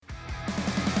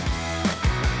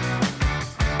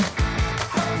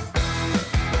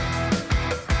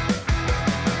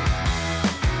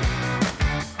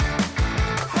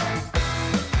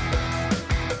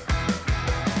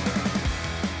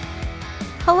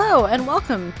Hello and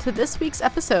welcome to this week's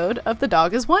episode of The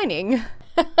Dog is Whining.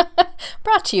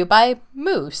 Brought to you by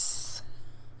Moose.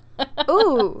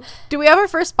 Ooh, do we have our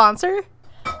first sponsor?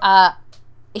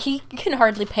 He can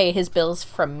hardly pay his bills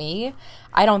from me.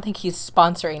 I don't think he's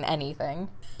sponsoring anything.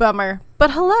 Bummer.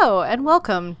 But hello and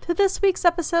welcome to this week's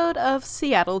episode of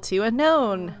Seattle to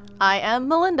Unknown. I am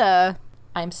Melinda.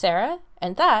 I'm Sarah,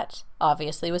 and that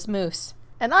obviously was Moose.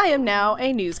 And I am now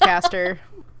a newscaster.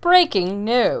 Breaking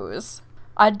news.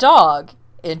 A dog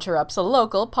interrupts a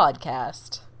local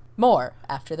podcast. More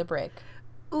after the break.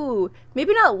 Ooh,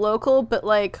 maybe not local, but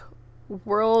like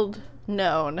world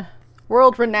known.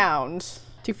 World renowned.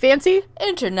 Too fancy?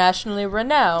 Internationally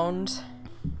renowned.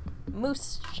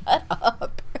 Moose, shut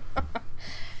up.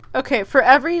 Okay, for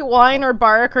every whine or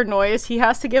bark or noise, he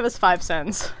has to give us 5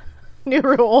 cents. New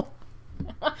rule.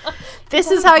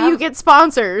 This is how you get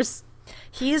sponsors.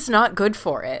 He's not good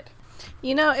for it.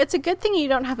 You know, it's a good thing you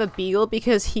don't have a beagle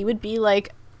because he would be,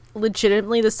 like,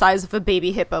 legitimately the size of a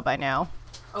baby hippo by now.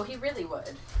 Oh, he really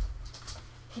would.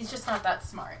 He's just not that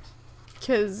smart.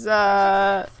 Because,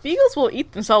 beagles will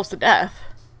eat themselves to death.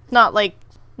 Not, like,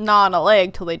 gnaw on a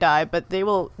leg till they die, but they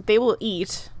will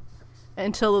eat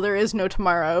until there is no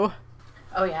tomorrow.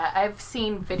 Oh, yeah. I've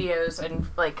seen videos and,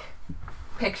 like,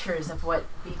 pictures of what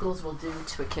beagles will do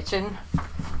to a kitchen.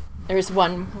 There's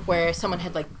one where someone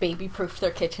had, like, baby-proofed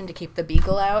their kitchen to keep the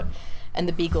beagle out, and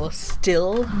the beagle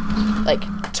still, like,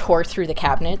 tore through the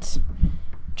cabinets.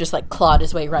 Just, like, clawed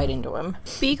his way right into him.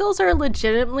 Beagles are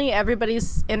legitimately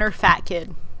everybody's inner fat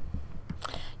kid.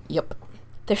 Yep.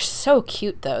 They're so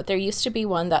cute, though. There used to be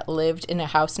one that lived in a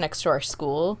house next to our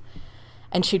school,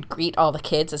 and she'd greet all the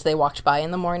kids as they walked by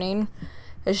in the morning.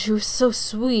 And she was so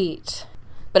sweet.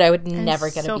 But I would never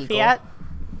get a beagle. Fat?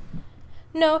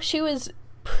 No, she was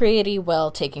pretty well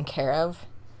taken care of.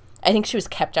 I think she was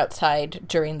kept outside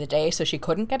during the day so she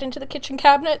couldn't get into the kitchen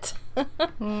cabinet.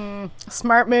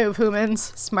 Smart move, humans.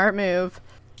 Smart move.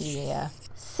 Yeah.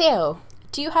 So,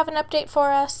 do you have an update for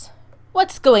us?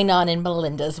 What's going on in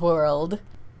Melinda's world?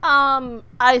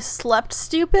 I slept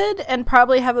stupid and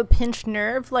probably have a pinched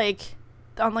nerve, like,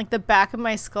 on, like, the back of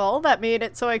my skull that made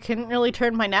it so I couldn't really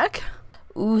turn my neck.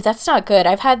 Ooh, that's not good.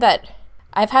 I've had that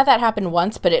happen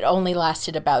once, but it only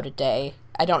lasted about a day.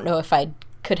 I don't know if I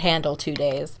could handle 2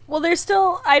 days. Well,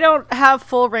 I don't have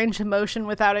full range of motion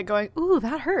without it going, ooh,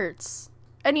 that hurts.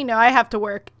 And, you know, I have to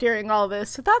work during all this,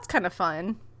 so that's kind of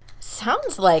fun.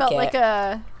 Sounds like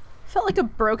Felt like a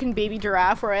broken baby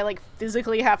giraffe where I, like,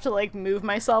 physically have to, like, move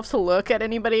myself to look at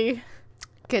anybody.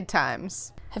 Good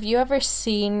times. Have you ever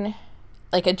seen,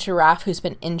 like, a giraffe who's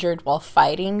been injured while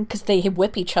fighting? Because they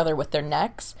whip each other with their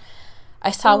necks.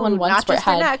 I saw one once not where just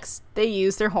it had... their necks, they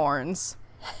use their horns.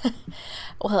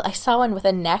 Well, I saw one with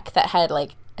a neck that had,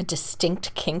 like, a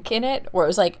distinct kink in it, where it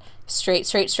was, like,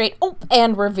 straight, oh,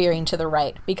 and we're veering to the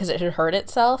right because it had hurt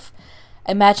itself.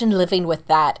 Imagine living with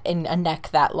that in a neck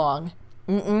that long.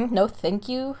 No, thank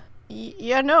you.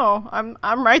 Yeah, no,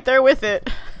 I'm right there with it.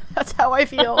 That's how I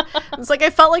feel. It's like I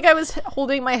felt like I was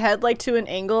holding my head, like, to an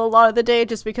angle a lot of the day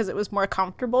just because it was more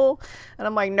comfortable. And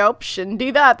I'm like, nope, shouldn't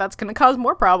do that. That's going to cause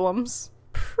more problems.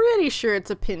 Pretty sure it's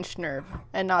a pinched nerve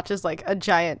and not just, like, a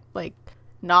giant, like,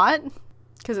 knot.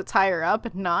 Because it's higher up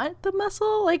and not the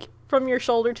muscle, like, from your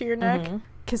shoulder to your neck.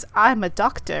 Because I'm a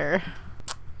doctor.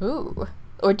 Ooh.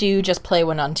 Or do you just play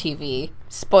one on TV?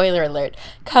 Spoiler alert.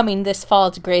 Coming this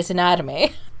fall to Grey's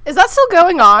Anatomy. Is that still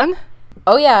going on?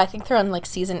 Oh, yeah. I think they're on, like,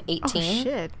 season 18. Oh,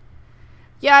 shit.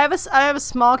 Yeah, I have a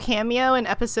small cameo in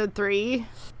episode 3.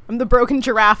 I'm the broken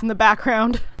giraffe in the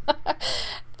background.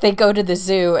 They go to the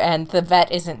zoo, and the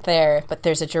vet isn't there, but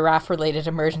there's a giraffe-related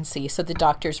emergency, so the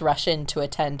doctors rush in to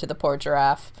attend to the poor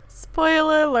giraffe.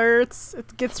 Spoiler alerts.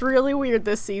 It gets really weird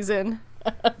this season.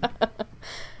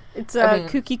 It's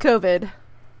kooky COVID.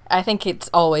 I think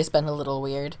it's always been a little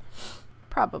weird.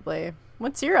 Probably.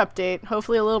 What's your update?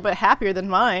 Hopefully a little bit happier than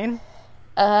mine.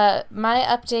 My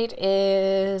update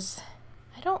is...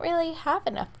 I don't really have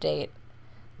an update.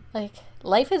 Like,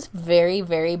 life is very,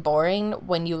 very boring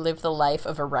when you live the life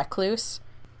of a recluse.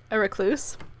 A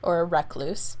recluse? Or a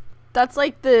recluse. That's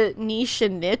like the niche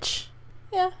and niche.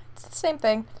 Yeah, it's the same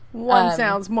thing. One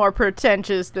sounds more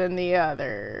pretentious than the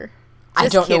other. I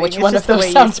don't know which one of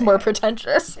those sounds more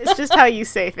pretentious. It's just how you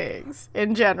say things,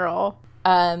 in general.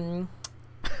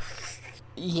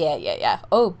 Yeah.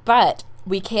 Oh, but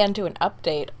we can do an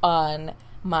update on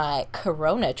my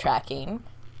corona tracking.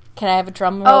 Can I have a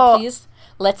drum roll, please?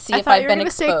 Let's see if I've been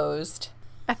exposed.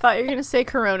 I thought you were going to say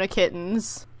corona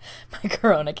kittens. My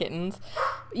corona kittens.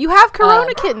 You have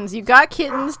corona kittens. You got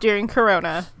kittens during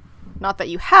corona. Not that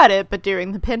you had it, but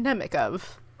during the pandemic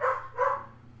of.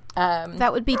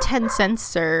 That would be 10 cents,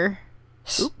 sir.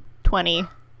 Oop, 20.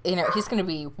 You know, he's going to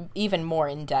be even more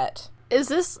in debt. Is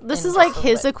this is like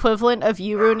his equivalent of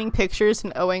you ruining pictures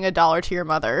and owing $1 to your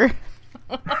mother?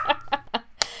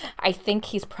 I think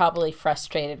he's probably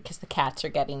frustrated because the cats are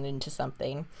getting into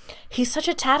something. He's such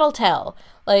a tattletale.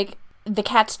 Like, the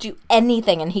cats do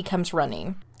anything and he comes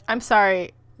running. I'm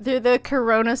sorry. They're the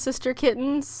Corona sister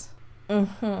kittens?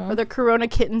 Mm-hmm. Or the Corona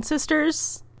kitten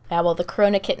sisters? Yeah, well, the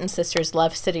Corona kitten sisters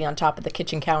love sitting on top of the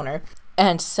kitchen counter.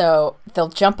 And so they'll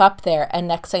jump up there, and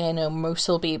next thing I know, Moose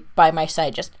will be by my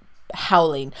side just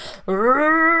howling.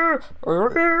 Like,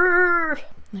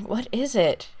 what is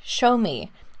it? Show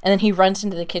me. And then he runs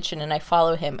into the kitchen, and I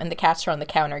follow him, and the cats are on the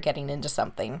counter getting into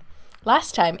something.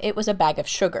 Last time, it was a bag of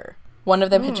sugar. One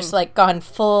of them had just, like, gone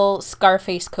full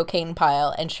Scarface cocaine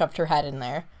pile and shoved her head in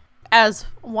there. As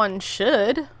one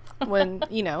should when,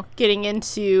 you know, getting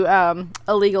into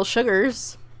illegal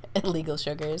sugars. Illegal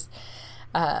sugars.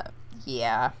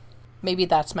 Yeah. Maybe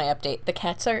that's my update. The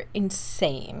cats are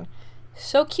insane.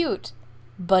 So cute,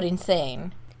 but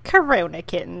insane. Corona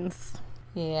kittens.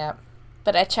 Yeah.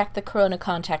 But I checked the Corona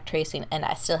contact tracing, and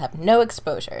I still have no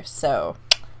exposure, so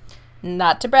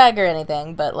not to brag or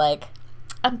anything, but, like,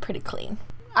 I'm pretty clean.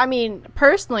 I mean,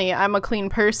 personally, I'm a clean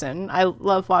person. I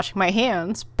love washing my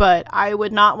hands, but I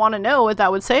would not want to know what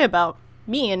that would say about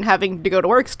me and having to go to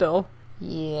work still.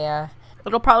 Yeah.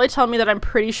 It'll probably tell me that I'm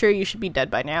pretty sure you should be dead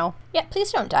by now. Yeah,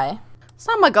 please don't die. It's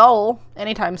not my goal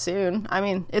anytime soon. I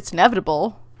mean, it's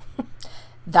inevitable.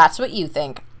 That's what you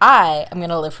think. I am going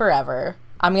to live forever.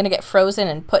 I'm going to get frozen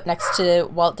and put next to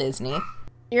Walt Disney.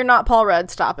 You're not Paul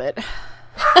Rudd. Stop it.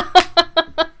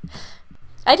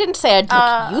 I didn't say I'd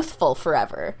look youthful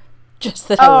forever. Just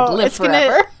that I would live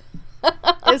forever.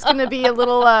 It's going to be a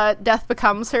little Death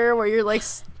Becomes Her where you're like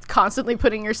constantly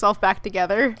putting yourself back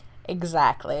together.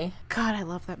 Exactly. God, I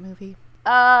love that movie.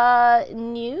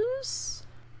 News?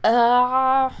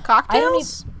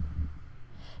 Cocktails?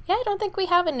 I don't think we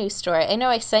have a news story. I know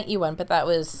I sent you one, but that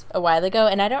was a while ago,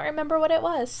 and I don't remember what it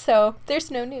was, so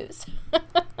there's no news.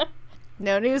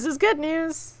 No news is good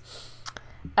news.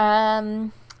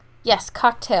 Yes,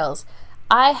 cocktails.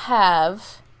 I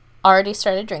have already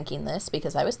started drinking this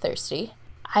because I was thirsty.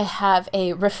 I have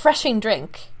a refreshing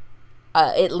drink.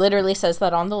 It literally says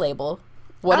that on the label.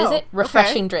 What is it?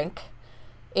 Refreshing drink.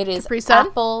 It is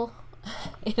apple.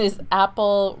 It is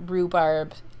apple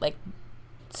rhubarb, like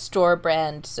store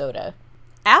brand soda.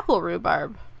 Apple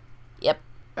rhubarb. Yep.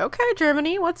 Okay,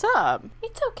 Germany, what's up?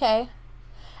 It's okay.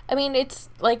 I mean, it's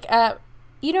like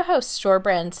you know how store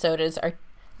brand sodas are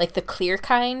like the clear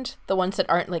kind, the ones that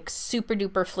aren't like super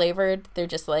duper flavored. They're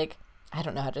just like, I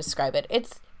don't know how to describe it.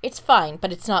 It's fine,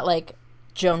 but it's not like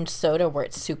Jones Soda where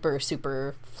it's super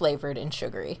super flavored and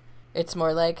sugary. It's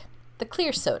more like the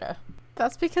clear soda.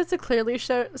 That's because the clearly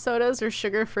sodas are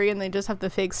sugar-free and they just have the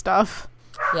fake stuff.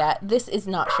 Yeah, this is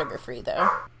not sugar-free, though.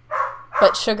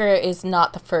 But sugar is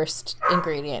not the first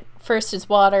ingredient. First is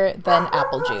water, then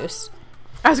apple juice.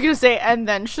 I was going to say, and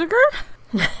then sugar?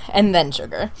 And then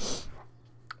sugar.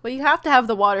 Well, you have to have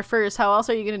the water first. How else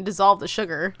are you going to dissolve the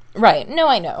sugar? Right. No,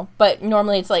 I know. But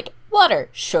normally it's like water,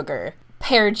 sugar,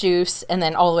 pear juice, and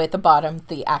then all the way at the bottom,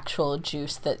 the actual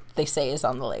juice that they say is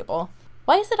on the label.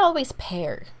 Why is it always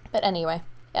pear? But anyway,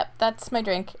 yep, that's my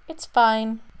drink. It's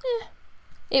fine.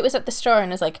 It was at the store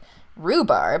and is like,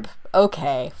 rhubarb?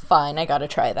 Okay, fine, I gotta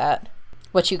try that.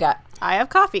 What you got? I have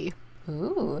coffee.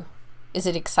 Ooh. Is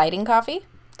it exciting coffee?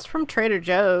 It's from Trader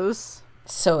Joe's.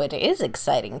 So it is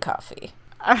exciting coffee.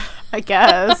 I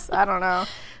guess. I don't know.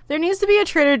 There needs to be a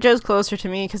Trader Joe's closer to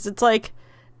me because it's like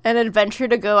an adventure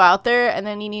to go out there and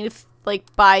then you need to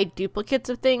like buy duplicates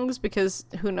of things because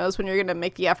who knows when you're going to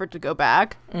make the effort to go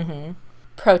back. Mm-hmm.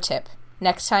 Pro tip.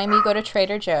 Next time you go to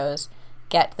Trader Joe's,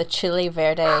 get the Chile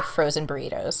Verde frozen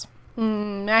burritos.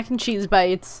 Mac and cheese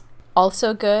bites.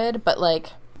 Also good, but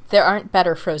like there aren't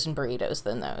better frozen burritos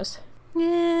than those.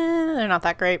 Yeah, they're not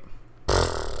that great.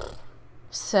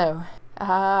 So,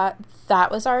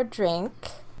 that was our drink.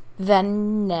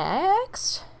 Then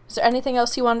next, is there anything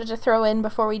else you wanted to throw in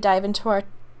before we dive into our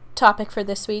topic for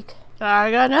this week?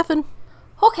 I got nothing.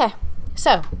 Okay,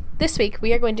 so this week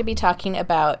we are going to be talking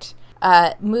about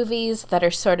movies that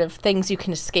are sort of things you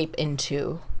can escape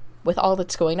into. With all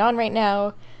that's going on right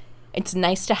now, it's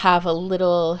nice to have a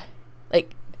little,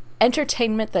 like,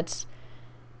 entertainment that's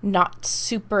not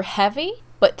super heavy,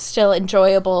 but still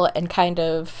enjoyable and kind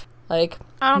of, like,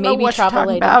 I don't know what you're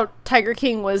talking about. Tiger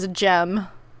King was a gem.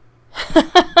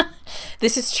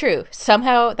 This is true.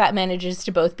 Somehow that manages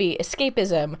to both be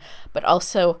escapism, but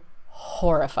also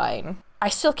horrifying. I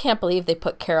still can't believe they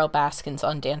put Carol Baskins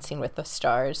on Dancing with the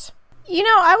Stars. You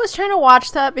know, I was trying to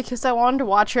watch that because I wanted to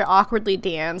watch her awkwardly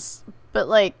dance, but,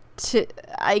 like,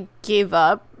 I gave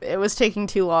up. It was taking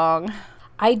too long.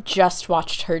 I just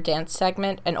watched her dance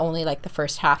segment and only like the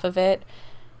first half of it.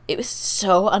 It was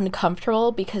so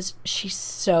uncomfortable because she's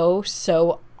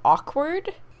so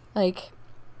awkward. Like,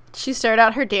 she started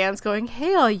out her dance going,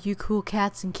 "Hey, all you cool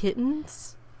cats and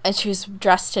kittens." And she was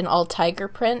dressed in all tiger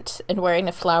print and wearing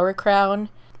a flower crown.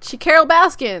 She Carol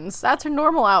Baskins. That's her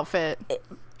normal outfit.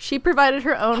 She provided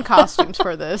her own costumes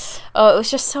for this. Oh, it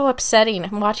was just so upsetting.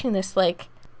 I'm watching this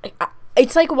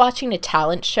it's like watching a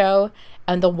talent show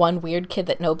and the one weird kid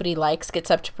that nobody likes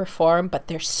gets up to perform, but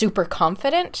they're super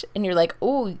confident. And you're like,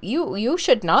 oh, you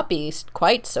should not be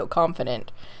quite so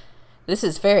confident. This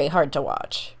is very hard to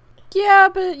watch. Yeah,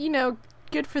 but,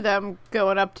 good for them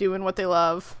going up doing what they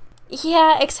love.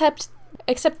 Yeah, except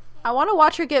I want to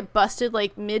watch her get busted,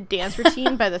 mid-dance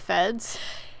routine by the feds.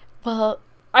 Well,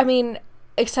 I mean,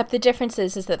 except the difference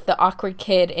is that the awkward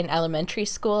kid in elementary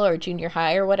school or junior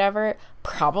high or whatever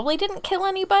probably didn't kill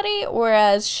anybody,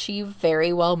 whereas she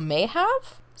very well may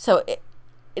have. So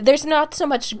there's not so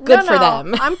much good for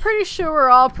them. I'm pretty sure we're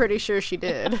all pretty sure she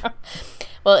did.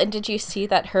 Well, and did you see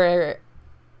that her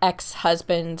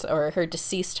ex-husband's or her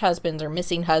deceased husband's or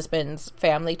missing husband's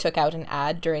family took out an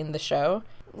ad during the show?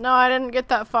 No, I didn't get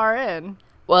that far in.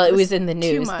 Well, it was in the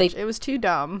news. Too much. It was too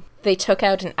dumb. They took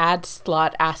out an ad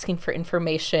slot asking for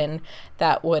information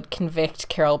that would convict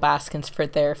Carol Baskins for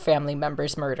their family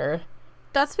member's murder.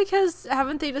 That's because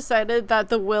haven't they decided that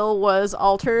the will was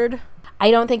altered?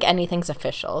 I don't think anything's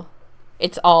official.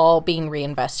 It's all being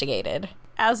reinvestigated.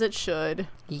 As it should.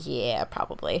 Yeah,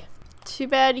 probably. Too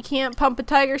bad you can't pump a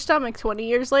tiger's stomach 20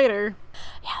 years later.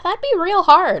 Yeah, that'd be real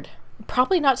hard.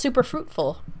 Probably not super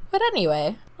fruitful. But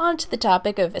anyway, on to the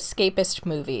topic of escapist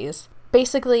movies.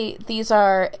 Basically, these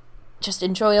are just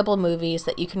enjoyable movies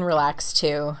that you can relax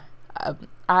to.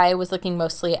 I was looking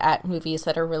mostly at movies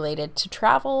that are related to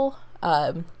travel.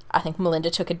 I think Melinda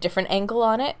took a different angle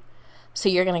on it. So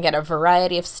you're going to get a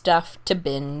variety of stuff to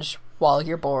binge while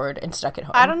you're bored and stuck at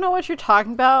home. I don't know what you're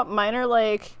talking about. Mine are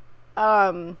like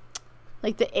the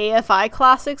AFI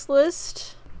classics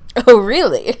list. Oh,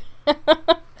 really?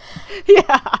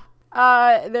 Yeah.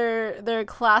 They're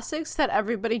classics that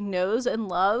everybody knows and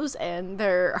loves, and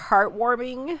they're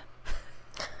heartwarming.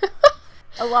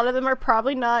 A lot of them are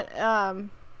probably not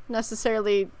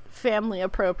necessarily family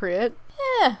appropriate.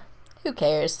 Yeah, who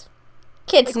cares?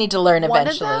 Kids need to learn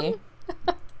eventually.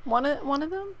 One of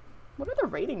them? What are the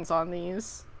ratings on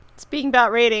these? Speaking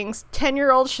about ratings,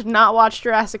 10-year-olds should not watch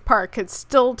Jurassic Park. It's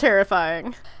still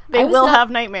terrifying. They will have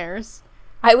nightmares.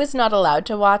 I was not allowed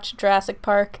to watch Jurassic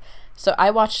Park, so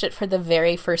I watched it for the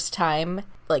very first time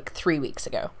 3 weeks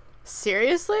ago.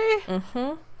 Seriously?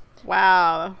 Mm-hmm.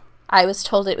 Wow. I was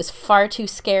told it was far too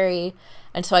scary,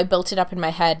 and so I built it up in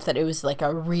my head that it was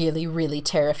a really, really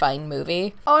terrifying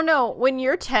movie. Oh no, when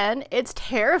you're 10, it's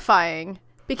terrifying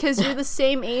because you're the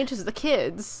same age as the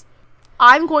kids.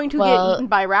 I'm going to get eaten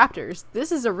by raptors.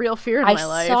 This is a real fear in my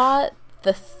life. I saw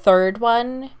the third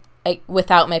one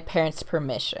without my parents'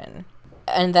 permission.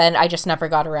 And then I just never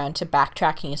got around to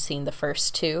backtracking and seeing the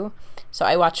first two. So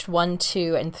I watched 1,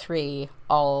 2, and 3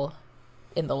 all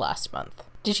in the last month.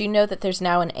 Did you know that there's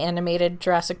now an animated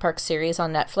Jurassic Park series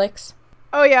on Netflix?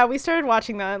 Oh yeah, we started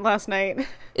watching that last night.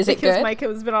 Is it good? Because Micah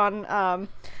has been on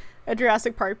a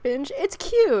Jurassic Park binge. It's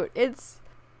cute.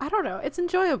 I don't know, it's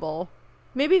enjoyable.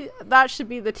 Maybe that should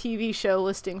be the TV show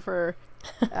listing for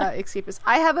escapists.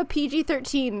 I have a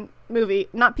PG-13 movie,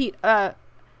 a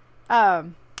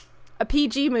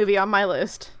PG movie on my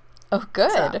list. Oh,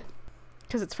 good.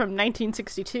 Because it's from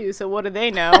 1962, so what do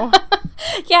they know?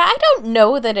 Yeah, I don't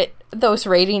know that those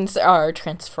ratings are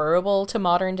transferable to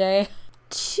modern day.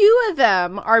 2 of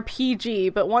them are PG,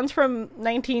 but one's from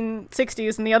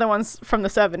 1960s and the other one's from the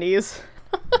 70s.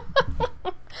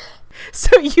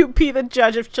 So you be the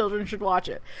judge if children should watch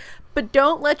it. But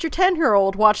don't let your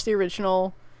 10-year-old watch the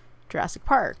original Jurassic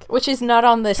Park. Which is not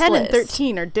on this 10 list. and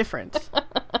 13 are different.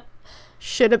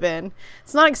 Should have been.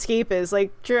 It's not escapist.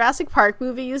 Jurassic Park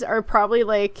movies are probably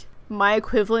my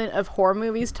equivalent of horror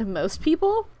movies to most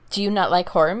people. Do you not like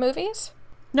horror movies?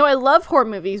 No, I love horror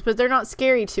movies, but they're not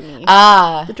scary to me.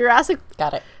 Ah.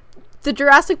 Got it. The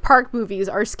Jurassic Park movies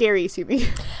are scary to me.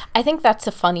 I think that's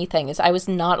the funny thing is I was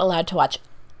not allowed to watch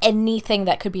anything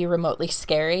that could be remotely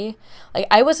scary.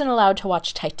 I wasn't allowed to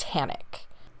watch Titanic.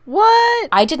 What?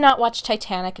 I did not watch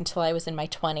Titanic until I was in my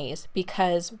 20s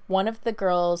because one of the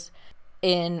girls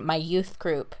in my youth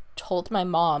group told my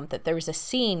mom that there was a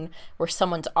scene where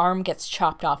someone's arm gets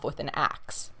chopped off with an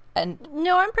axe. And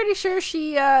no, I'm pretty sure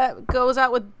she goes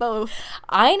out with both.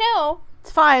 I know.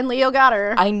 It's fine. Leo got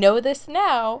her. I know this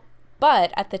now.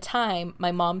 But at the time,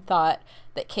 my mom thought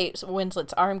that Kate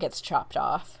Winslet's arm gets chopped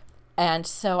off. And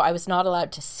so I was not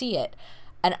allowed to see it.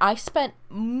 And I spent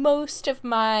most of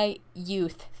my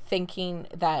youth thinking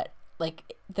that,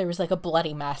 like, there was, like, a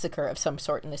bloody massacre of some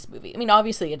sort in this movie. I mean,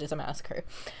 obviously it is a massacre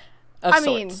of sorts.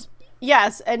 mean,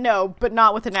 yes and no, but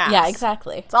not with an axe. Yeah,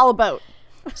 exactly. It's all about.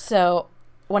 So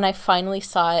when I finally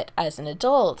saw it as an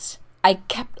adult, I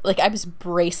was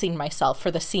bracing myself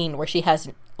for the scene where she has,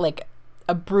 like,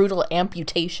 a brutal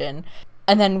amputation.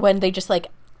 And then when they just, like,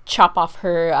 chop off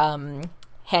her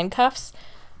handcuffs,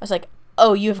 I was like,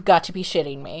 oh, you've got to be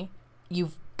shitting me.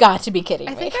 You've got to be kidding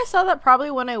me. I think I saw that probably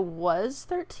when I was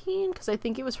 13, because I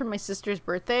think it was for my sister's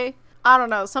birthday. I don't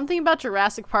know, something about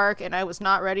Jurassic Park, and I was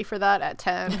not ready for that at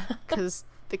 10, because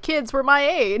the kids were my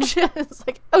age. It's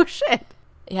like, oh shit.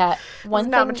 Yeah, I was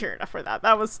not mature enough for that.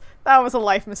 That was a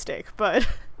life mistake, but...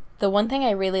 The one thing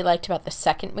I really liked about the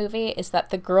second movie is that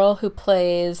the girl who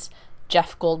plays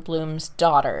Jeff Goldblum's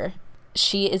daughter,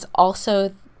 she is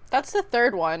also... That's the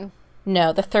third one.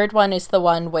 No, the third one is the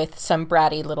one with some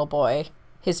bratty little boy.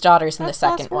 His daughter's in the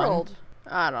second one.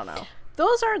 I don't know.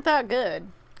 Those aren't that good.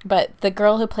 But the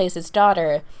girl who plays his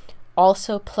daughter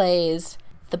also plays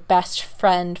the best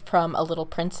friend from A Little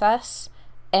Princess,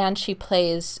 and she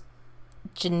plays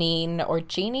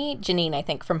Janine, I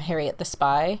think, from Harriet the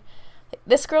Spy.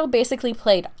 This girl basically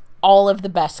played all of the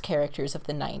best characters of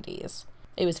the 90s.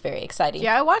 It was very exciting.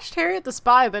 Yeah, I watched Harriet the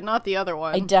Spy, but not the other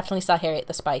one. I definitely saw Harriet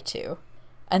the Spy too.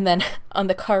 And then on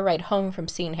the car ride home from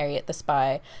seeing Harriet the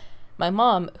Spy, my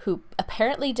mom, who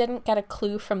apparently didn't get a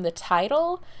clue from the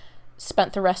title,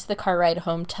 spent the rest of the car ride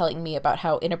home telling me about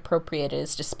how inappropriate it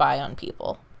is to spy on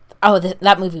people. Oh,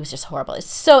 that movie was just horrible. It's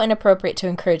so inappropriate to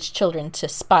encourage children to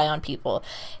spy on people.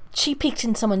 She peeked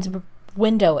in someone's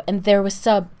window and there was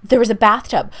a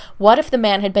bathtub. What if the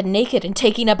man had been naked and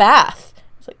taking a bath?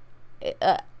 It's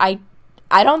like,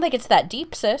 I don't think it's that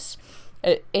deep, sis.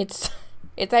 It's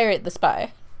Harriet the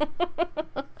Spy.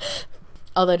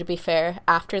 Although, to be fair,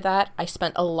 after that, I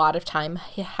spent a lot of time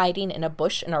hiding in a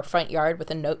bush in our front yard with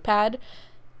a notepad,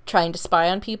 trying to spy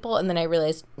on people, and then I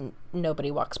realized nobody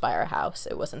walks by our house.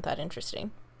 It wasn't that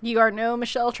interesting. You are no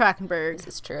Michelle Trachtenberg. This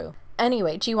is true.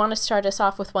 Anyway, do you want to start us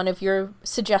off with one of your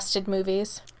suggested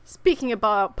movies? Speaking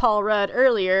about Paul Rudd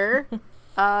earlier,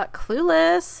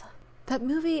 Clueless. That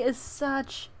movie is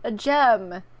such a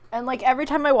gem. And, like, every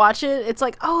time I watch it, it's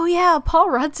like, oh yeah, Paul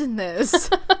Rudd's in this.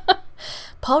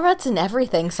 Paul Rudd's in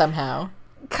everything somehow.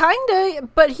 Kinda,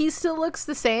 but he still looks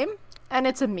the same, and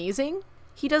it's amazing.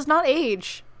 He does not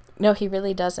age. No, he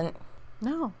really doesn't.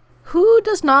 No. Who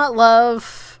does not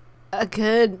love a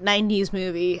good 90s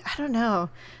movie? I don't know.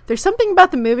 There's something about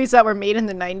the movies that were made in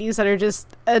the 90s that are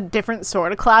just a different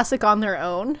sort of classic on their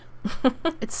own.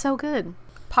 It's so good.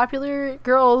 Popular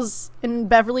Girls in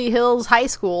Beverly Hills High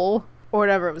School, or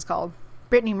whatever it was called.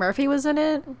 Brittany Murphy was in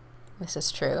it. This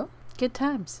is true. Good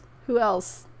times. Who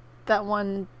else? That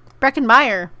one, Breckin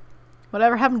Meyer.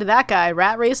 Whatever happened to that guy?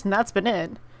 Rat Race, and that's been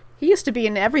it. He used to be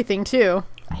in everything, too.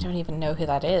 I don't even know who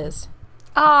that is.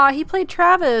 He played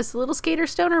Travis, little skater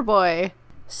stoner boy.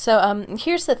 So,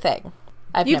 here's the thing.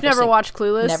 You've never watched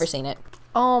Clueless? Never seen it.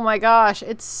 Oh my gosh,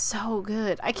 it's so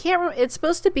good. I can't remember. It's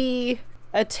supposed to be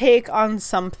a take on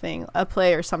something, a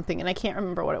play or something, and I can't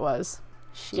remember what it was.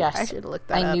 Yes, I should look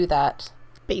that up. I knew that.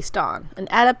 Based on an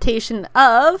adaptation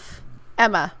of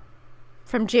Emma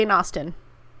from Jane Austen.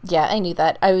 Yeah, I knew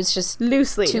that. I was just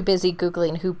loosely too busy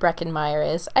Googling who Breckin Meyer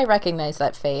is. I recognize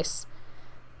that face.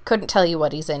 Couldn't tell you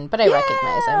what he's in, but I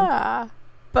recognize him.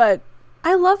 But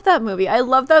I love that movie. I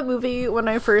loved that movie when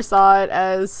I first saw it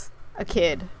as a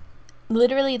kid.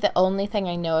 Literally the only thing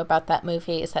I know about that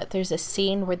movie is that there's a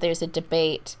scene where there's a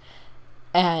debate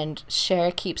and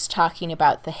Cher keeps talking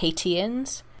about the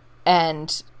Haitians,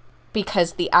 and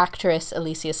because the actress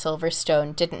Alicia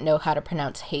Silverstone didn't know how to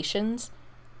pronounce Haitians,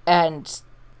 and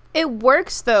it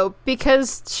works though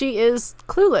because she is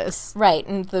clueless, right?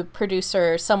 And the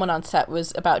producer, someone on set,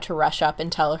 was about to rush up and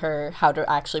tell her how to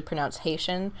actually pronounce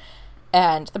Haitian,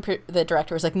 and the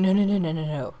director was like,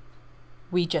 no,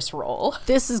 we just roll.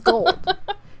 This is gold.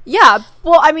 Yeah,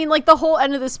 well, I mean, like, the whole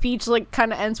end of the speech, like,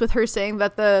 kind of ends with her saying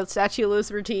that the Statue of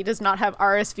Liberty does not have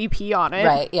RSVP on it.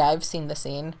 Right, yeah, I've seen the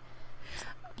scene.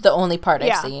 The only part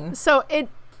I've seen. So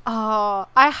I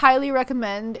highly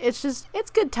recommend. It's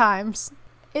good times.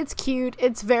 It's cute.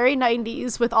 It's very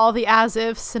 90s with all the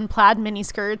as-ifs and plaid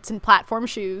miniskirts and platform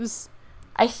shoes.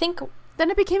 I think... Then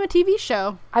it became a TV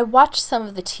show. I watched some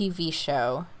of the TV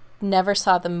show, never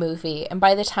saw the movie, and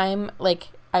by the time, like,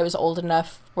 I was old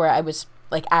enough where I was,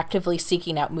 like, actively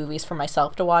seeking out movies for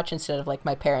myself to watch instead of, like,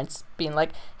 my parents being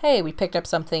like, hey, we picked up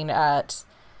something at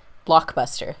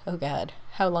Blockbuster. Oh, God.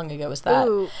 How long ago was that?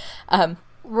 Ooh.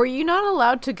 Were you not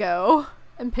allowed to go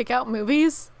and pick out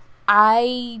movies?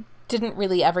 I didn't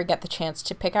really ever get the chance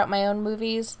to pick out my own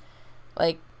movies.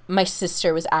 Like, my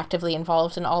sister was actively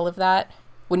involved in all of that.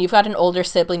 When you've got an older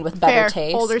sibling with better Fair.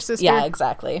 taste. Older sister. Yeah,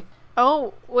 exactly.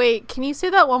 Oh, wait, can you say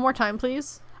that one more time,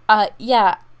 please?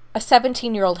 Yeah, a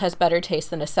 17-year-old has better taste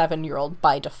than a 7-year-old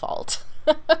by default.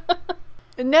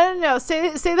 No.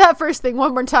 Say that first thing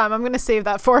one more time. I'm going to save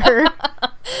that for her.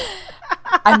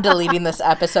 I'm deleting this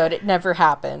episode. It never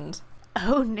happened.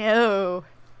 Oh, no.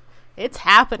 It's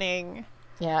happening.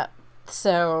 Yeah.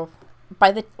 So,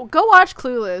 go watch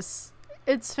Clueless.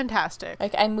 It's fantastic.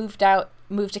 like, I moved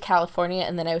to California,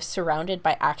 and then I was surrounded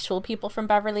by actual people from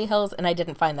Beverly Hills, and I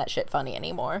didn't find that shit funny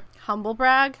anymore. Humble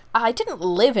brag. I didn't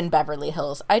live in Beverly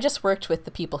Hills. I just worked with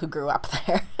the people who grew up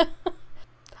there.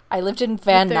 I lived in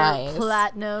Van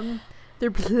Nuys.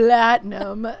 Their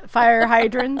platinum fire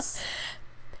hydrants.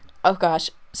 Oh gosh.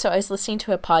 So I was listening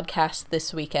to a podcast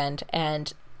this weekend,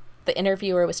 and the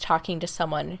interviewer was talking to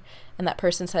someone, and that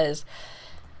person says,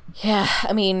 yeah,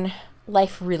 I mean,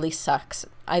 life really sucks.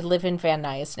 I live in Van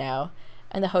Nuys now.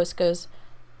 And the host goes,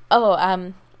 oh,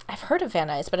 I've heard of Van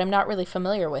Nuys, but I'm not really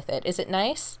familiar with it. Is it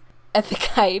nice? And the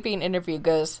guy being interviewed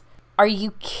goes, are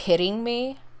you kidding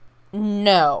me?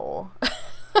 No.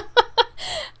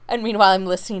 And meanwhile, I'm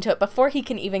listening to it. Before he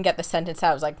can even get the sentence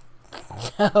out, I was like,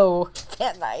 no,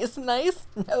 Van Nuys, nice?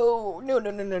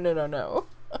 No.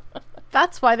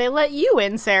 That's why they let you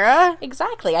in, Sarah.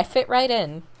 Exactly. I fit right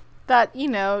in. That,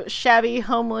 shabby,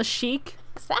 homeless chic.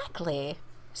 Exactly.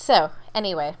 So,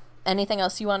 anyway, anything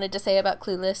else you wanted to say about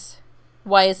Clueless?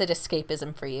 Why is it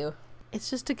escapism for you? It's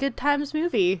just a good times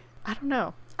movie. I don't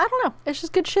know. It's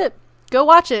just good shit. Go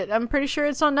watch it. I'm pretty sure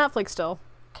it's on Netflix still.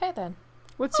 Okay, then.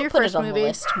 What's I'll your put first it on movie? The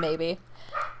list, maybe.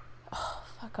 Oh,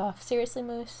 fuck off. Seriously,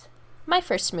 Moose? My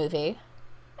first movie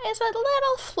is a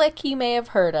little flick you may have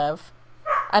heard of.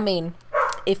 I mean,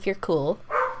 if you're cool.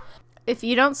 If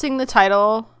you don't sing the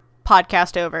title,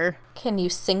 podcast over. Can you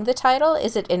sing the title?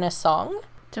 Is it in a song?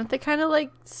 Don't they kind of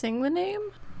sing the name?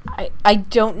 I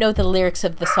don't know the lyrics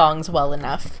of the songs well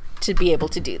enough to be able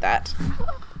to do that.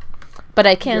 But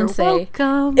I can say...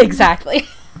 welcome. Exactly.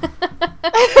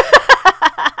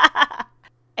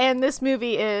 And this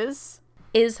movie is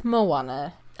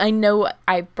Moana. I know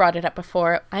I brought it up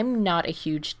before. I'm not a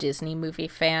huge Disney movie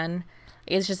fan.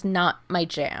 It's just not my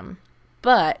jam.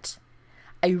 But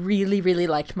I really, really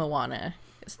liked Moana.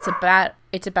 It's about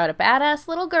a badass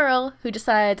little girl who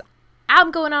decides,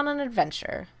 I'm going on an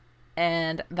adventure.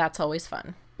 And that's always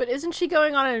fun. But isn't she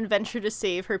going on an adventure to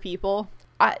save her people?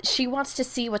 She wants to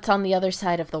see what's on the other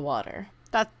side of the water.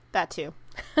 That too.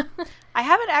 I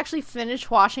haven't actually finished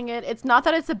watching it. It's not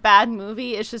that it's a bad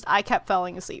movie. It's just I kept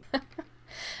falling asleep.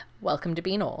 Welcome to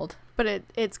being old. But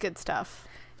it's good stuff.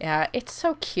 Yeah, it's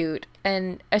so cute.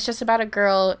 And it's just about a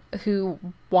girl who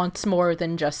wants more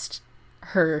than just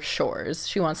her shores.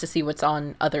 She wants to see what's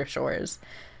on other shores.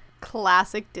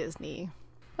 Classic Disney.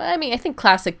 Well, I mean, I think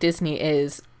classic Disney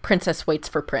is Princess Waits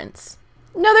for Prince.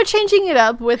 No, they're changing it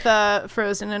up with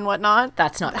Frozen and whatnot.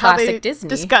 That's not classic Disney.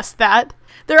 Discussed that.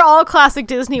 They're all classic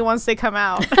Disney once they come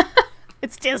out.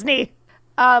 It's Disney.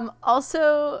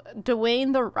 Also,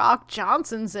 Dwayne "The Rock"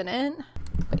 Johnson's in it.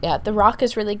 But yeah, The Rock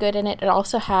is really good in it. It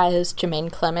also has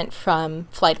Jermaine Clement from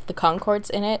Flight of the Conchords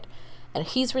in it, and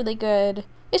he's really good.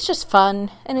 It's just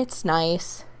fun, and it's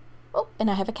nice. Oh, and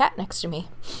I have a cat next to me.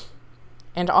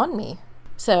 And on me.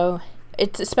 So,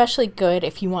 it's especially good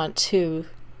if you want to,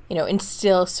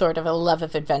 instill sort of a love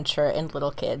of adventure in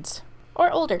little kids.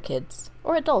 Or older kids.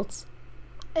 Or adults.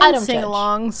 And I don't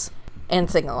sing-alongs. judge.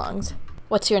 And sing-alongs.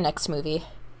 What's your next movie?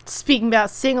 Speaking about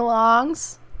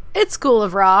sing-alongs, it's School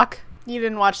of Rock. You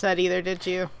didn't watch that either, did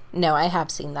you? No, I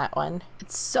have seen that one.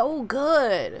 It's so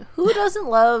good. Who doesn't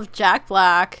love Jack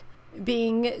Black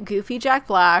being goofy Jack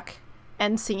Black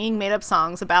and singing made-up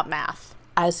songs about math?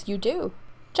 As you do.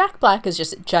 Jack Black is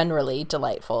just generally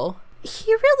delightful.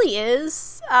 He really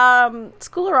is.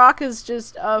 School of Rock is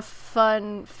just a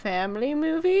fun family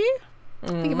movie. I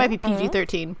think it might be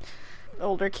PG-13.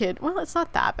 Older kid. Well, it's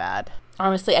not that bad.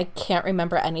 Honestly, I can't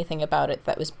remember anything about it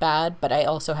that was bad, but I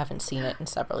also haven't seen it in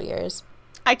several years.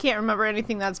 I can't remember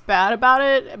anything that's bad about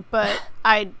it, but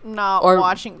I'm not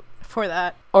watching for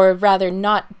that. Or rather,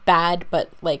 not bad,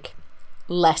 but,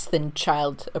 less than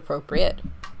child appropriate.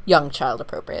 Young child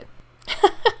appropriate.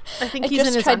 I think he's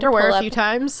in his underwear a few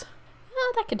times.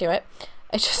 Oh, that could do it.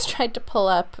 I just tried to pull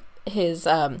up his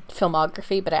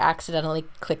filmography, but I accidentally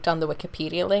clicked on the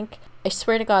Wikipedia link. I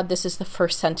swear to God, this is the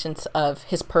first sentence of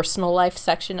his personal life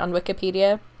section on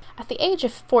Wikipedia. At the age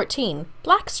of 14,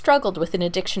 Black struggled with an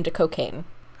addiction to cocaine.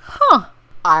 Huh.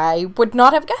 I would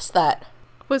not have guessed that.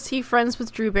 Was he friends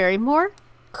with Drew Barrymore?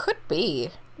 Could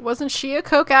be. Wasn't she a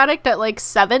coke addict at like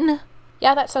 7?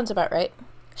 Yeah, that sounds about right.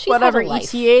 She's Whatever had a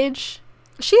life. ETH.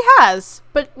 She has,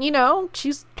 but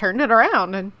she's turned it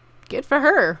around, and good for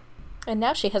her. And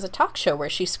now she has a talk show where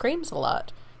she screams a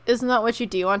lot. Isn't that what you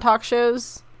do on talk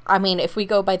shows? I mean, if we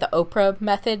go by the Oprah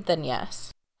method, then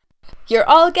yes. You're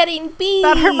all getting bees!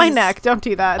 That hurt my neck. Don't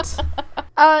do that.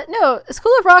 No,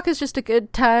 School of Rock is just a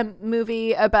good time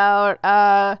movie about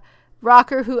a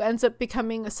rocker who ends up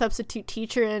becoming a substitute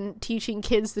teacher and teaching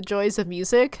kids the joys of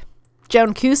music.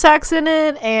 Joan Cusack's in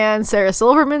it, and Sarah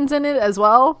Silverman's in it as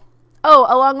well. Oh,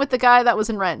 along with the guy that was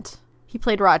in Rent. He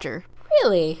played Roger.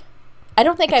 Really? I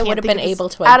don't think I would have been able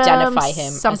to Adam identify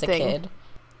him something. as a kid.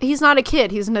 He's not a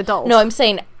kid. He's an adult. No, I'm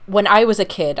saying when I was a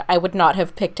kid, I would not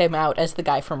have picked him out as the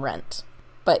guy from Rent.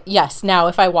 But yes, now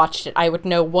if I watched it, I would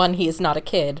know, 1, he is not a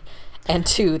kid, and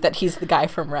 2, that he's the guy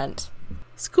from Rent.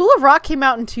 School of Rock came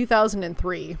out in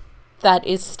 2003. That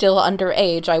is still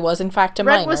underage. I was, in fact, a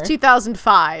minor. Rent was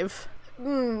 2005.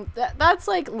 That's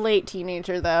like late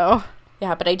teenager, though.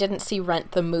 Yeah, but I didn't see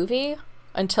Rent the movie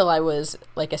until I was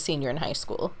like a senior in high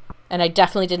school. And I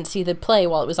definitely didn't see the play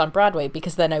while it was on Broadway,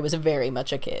 because then I was very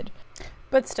much a kid.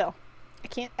 But still, I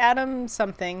can't Adam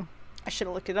something. I should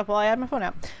have looked it up while I had my phone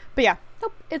out. But yeah,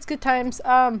 nope, it's good times.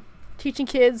 Teaching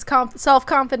kids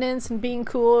self-confidence and being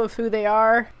cool of who they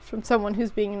are from someone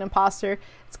who's being an imposter.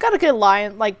 It's got a good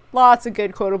line, like lots of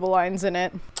good quotable lines in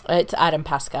it. It's Adam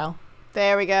Pascal.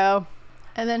 There we go.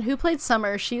 And then who played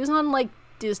Summer? She was on like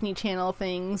Disney Channel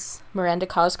things. Miranda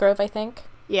Cosgrove, I think.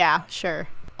 Yeah, sure.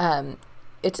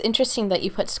 It's interesting that you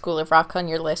put School of Rock on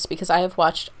your list, because I have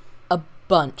watched a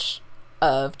bunch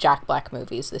of Jack Black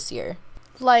movies this year.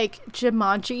 Like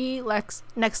Jumanji,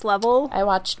 Next Level. I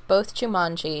watched both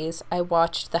Jumanjis, I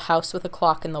watched The House with a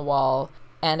Clock in the Wall,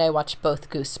 and I watched both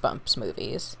Goosebumps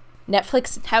movies.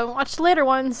 Netflix... Haven't watched the later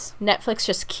ones. Netflix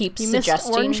just keeps You missed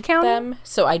suggesting Orange County? them,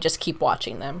 so I just keep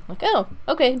watching them. Like, oh,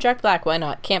 okay, Jack Black, why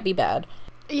not? Can't be bad.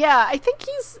 Yeah, I think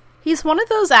he's one of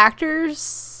those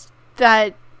actors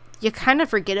that you kind of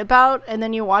forget about, and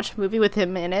then you watch a movie with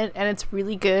him in it, and it's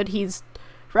really good. He's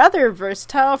rather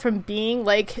versatile, from being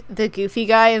like the goofy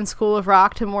guy in School of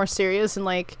Rock to more serious in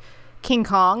like King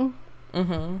Kong.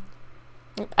 Mm-hmm.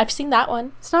 I've seen that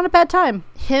one. It's not a bad time.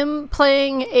 Him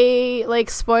playing a like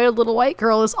spoiled little white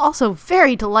girl is also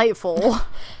very delightful.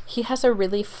 He has a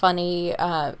really funny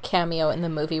cameo in the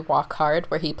movie Walk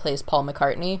Hard, where he plays Paul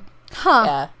McCartney. Huh.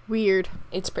 Yeah. Weird.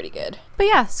 It's pretty good. But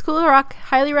yeah, School of Rock,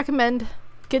 highly recommend.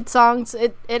 Good songs.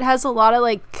 It has a lot of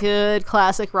like good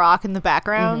classic rock in the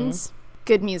backgrounds. Mm-hmm.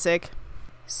 Good music.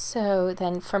 So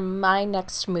then for my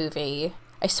next movie,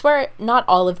 I swear not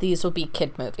all of these will be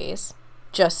kid movies.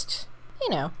 Just,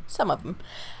 some of them.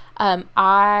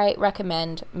 I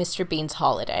recommend Mr. Bean's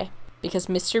Holiday, because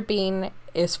Mr. Bean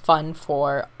is fun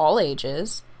for all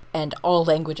ages and all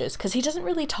languages, because he doesn't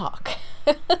really talk.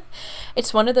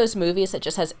 It's one of those movies that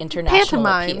just has international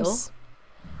appeal.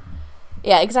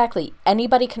 Yeah, exactly.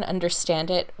 Anybody can understand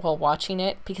it while watching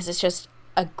it, because it's just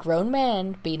a grown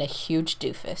man being a huge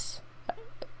doofus.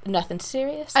 Nothing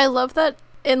serious. I love that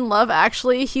in Love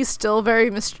Actually, he's still very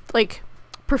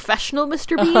professional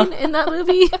Mr. Bean in that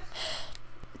movie.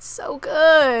 It's so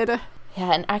good.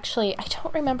 Yeah, and actually, I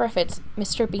don't remember if it's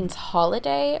Mr. Bean's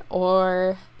Holiday,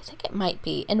 or I think it might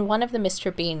be. In one of the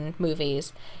Mr. Bean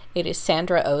movies, it is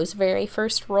Sandra Oh's very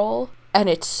first role, and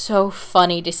it's so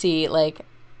funny to see,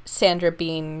 Sandra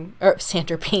Bean...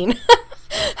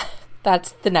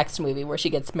 That's the next movie where she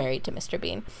gets married to Mr.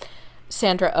 Bean.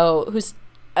 Sandra Oh, who's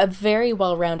a very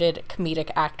well-rounded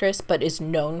comedic actress, but is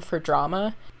known for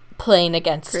drama, playing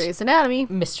against Grey's Anatomy.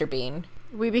 Mr. Bean.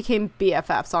 We became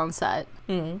BFFs on set.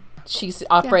 She's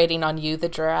operating on You, the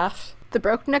Giraffe. The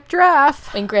Broke-Neck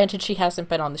Giraffe. And granted, she hasn't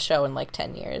been on the show in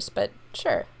 10 years, but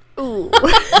sure. Ooh.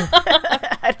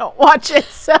 I don't watch it,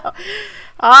 so...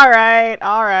 All right.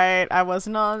 I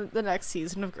wasn't on the next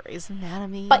season of Grey's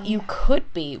Anatomy. But you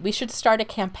could be. We should start a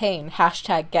campaign.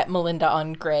 # get Melinda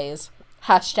on Grey's.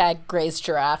 # Grey's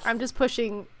Giraffe. I'm just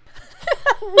pushing...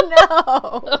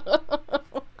 No.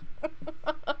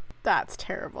 That's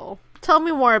terrible. Tell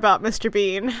me more about Mr.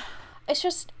 Bean.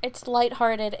 It's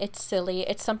lighthearted, it's silly,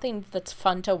 it's something that's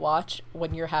fun to watch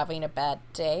when you're having a bad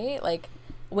day.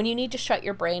 When you need to shut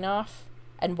your brain off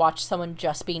and watch someone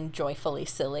just being joyfully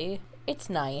silly, it's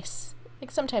nice.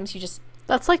 Sometimes you just...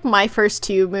 That's my first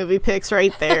 2 movie picks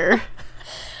right there.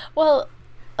 Well,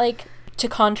 to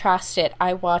contrast it,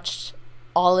 I watched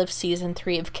all of season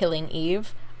 3 of Killing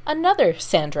Eve, another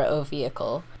Sandra Oh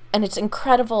vehicle, and it's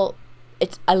incredible.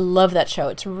 I love that show.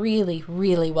 It's really,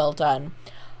 really well done.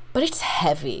 But it's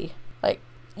heavy.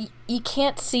 You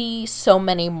can't see so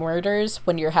many murders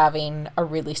when you're having a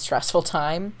really stressful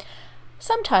time.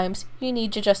 Sometimes you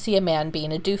need to just see a man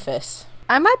being a doofus.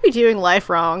 I might be doing life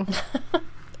wrong.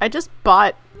 I just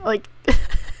bought, like,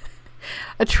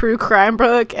 a true crime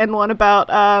book and one about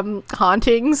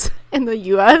hauntings in the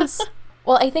U.S.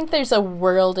 Well, I think there's a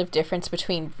world of difference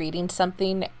between reading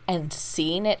something and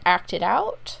seeing it acted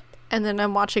out. And then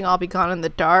I'm watching I'll Be Gone in the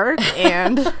Dark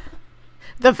and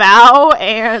The Vow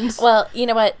and... Well, you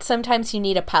know what? Sometimes you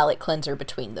need a palate cleanser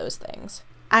between those things.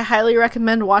 I highly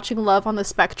recommend watching Love on the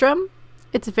Spectrum.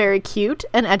 It's very cute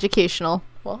and educational.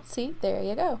 Well, see, there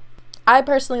you go. I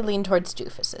personally lean towards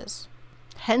doofuses.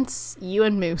 Hence, you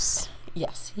and Moose.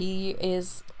 Yes, he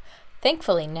is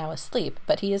thankfully now asleep,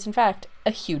 but he is in fact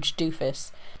a huge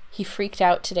doofus. He freaked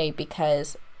out today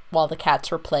because while the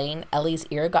cats were playing, Ellie's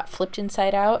ear got flipped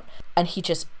inside out, and he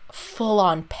just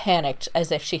full-on panicked as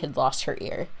if she had lost her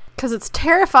ear. Because it's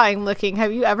terrifying looking.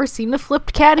 Have you ever seen a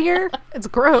flipped cat ear? It's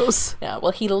gross. Yeah,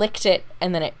 well, he licked it,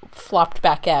 and then it flopped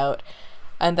back out.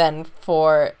 And then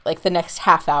for, like, the next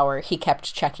half hour, he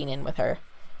kept checking in with her.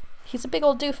 He's a big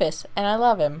old doofus, and I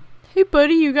love him. Hey,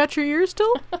 buddy, you got your ear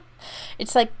still?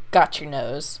 It's like, got your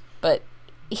nose. But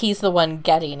he's the one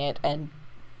getting it, and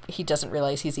he doesn't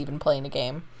realize he's even playing a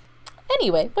game.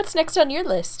 Anyway, what's next on your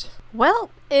list?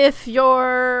 Well, if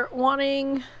you're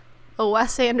wanting a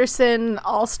Wes Anderson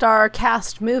all-star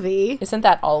cast movie... Isn't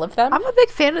that all of them? I'm a big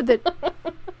fan of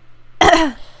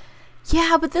the...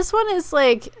 Yeah, but this one is,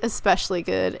 like, especially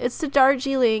good. It's the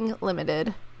Darjeeling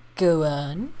Limited. Go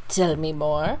on. Tell me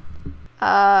more.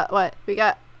 What? We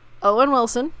got Owen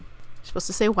Wilson. You're supposed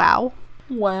to say wow.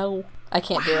 Wow. I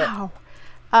can't do it.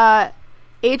 Wow.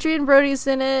 Adrian Brody's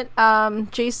in it.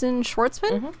 Jason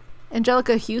Schwartzman. Mm-hmm.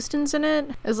 Angelica Houston's in it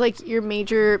as, like, your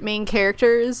major main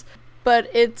characters. But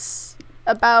it's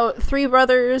about three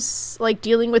brothers, like,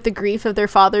 dealing with the grief of their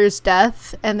father's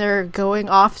death, and they're going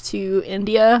off to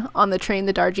India on the train,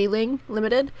 the Darjeeling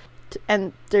Limited,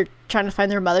 and they're trying to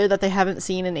find their mother that they haven't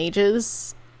seen in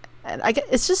ages. And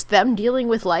it's just them dealing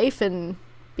with life and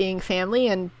being family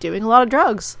and doing a lot of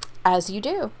drugs. As you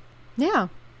do. Yeah.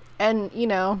 And, you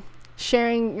know,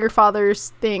 sharing your father's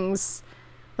things,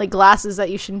 like glasses that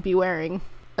you shouldn't be wearing.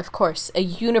 Of course, a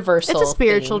universal It's a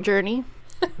spiritual theme. journey.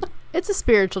 It's a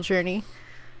spiritual journey.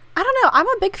 I don't know. I'm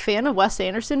a big fan of Wes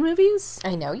Anderson movies.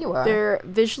 I know you are. They're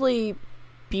visually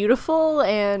beautiful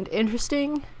and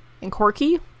interesting and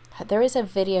quirky. There is a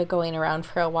video going around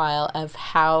for a while of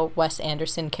how Wes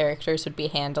Anderson characters would be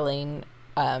handling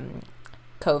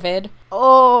COVID.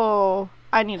 Oh,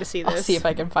 I need to see this. I'll see if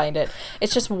I can find it.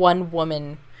 It's just one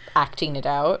woman acting it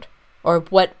out. Or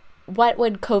what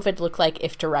would COVID look like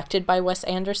if directed by Wes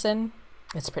Anderson?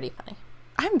 It's pretty funny.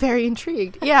 I'm very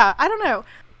intrigued. Yeah, I don't know.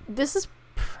 This is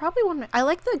probably one of I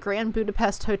like the Grand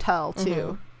Budapest Hotel, too.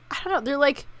 Mm-hmm. I don't know. They're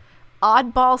like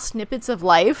oddball snippets of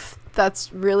life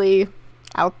that's really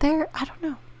out there. I don't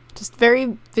know. Just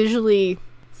very visually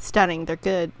stunning. They're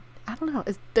good. I don't know.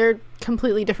 They're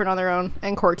completely different on their own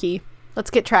and quirky. Let's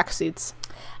get tracksuits.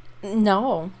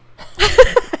 No.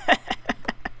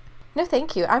 No,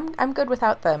 thank you. I'm good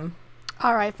without them.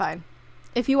 All right, fine.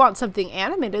 If you want something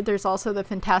animated, there's also the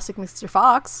Fantastic Mr.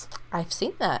 Fox. I've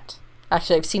seen that.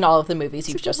 Actually, I've seen all of the movies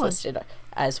you've just one. listed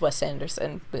as Wes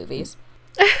Anderson movies.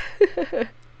 I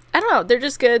don't know. They're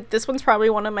just good. This one's probably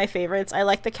one of my favorites. I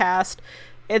like the cast.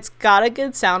 It's got a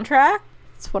good soundtrack.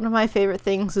 It's one of my favorite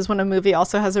things is when a movie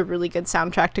also has a really good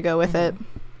soundtrack to go with it.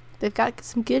 They've got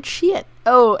some good shit.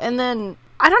 Oh, and then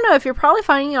I don't know if you're probably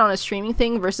finding it on a streaming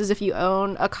thing versus if you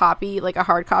own a copy, like a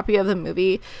hard copy of the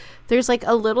movie. There's like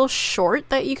a little short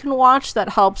that you can watch that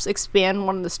helps expand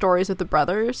one of the stories of the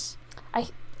brothers.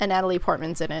 And Natalie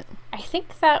Portman's in it. I think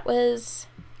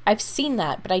I've seen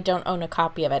that, but I don't own a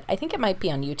copy of it. I think it might be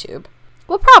on YouTube.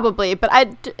 Well, probably, but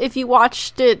if you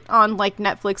watched it on like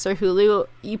Netflix or Hulu,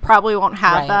 you probably won't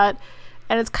have that.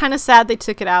 And it's kind of sad they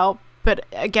took it out, but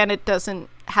again, it doesn't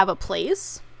have a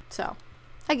place. So,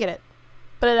 I get it.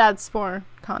 But it adds more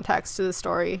context to the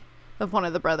story of one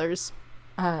of the brothers.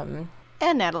 And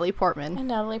Natalie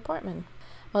Portman.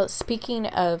 Well, speaking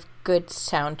of good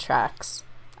soundtracks,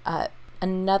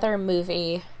 another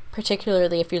movie,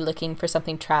 particularly if you're looking for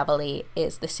something travel-y,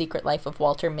 is The Secret Life of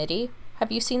Walter Mitty.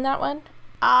 Have you seen that one?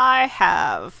 I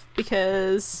have,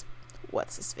 because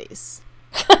what's his face?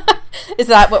 Is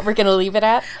that what we're going to leave it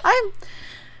at?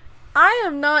 I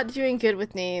am not doing good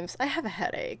with names. I have a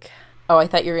headache. Oh, I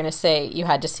thought you were going to say you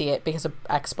had to see it because an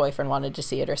ex-boyfriend wanted to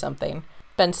see it or something.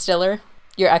 Ben Stiller?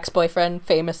 Your ex-boyfriend,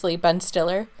 famously Ben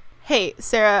Stiller? Hey,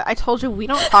 Sarah, I told you we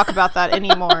don't talk about that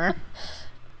anymore.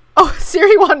 Oh,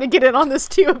 Siri wanted to get in on this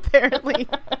too, apparently.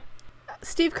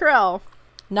 Steve Carell.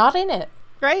 Not in it.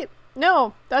 Right?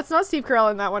 No, that's not Steve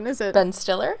Carell in that one, is it? Ben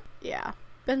Stiller? Yeah.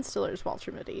 Ben Stiller's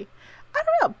Walter Mitty. I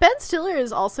don't know. Ben Stiller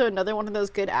is also another one of those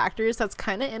good actors that's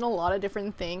kind of in a lot of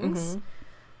different things. Mm-hmm.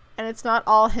 And it's not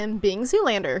all him being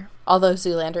Zoolander. Although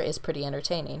Zoolander is pretty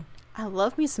entertaining. I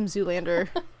love me some Zoolander.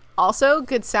 Also,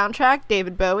 good soundtrack,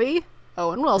 David Bowie,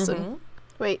 Owen Wilson. Mm-hmm.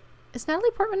 Wait, is Natalie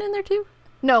Portman in there too?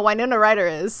 No, Winona Ryder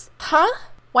is. Huh?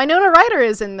 Winona Ryder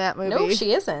is in that movie. No,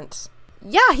 she isn't.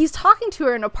 Yeah, he's talking to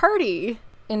her in a party.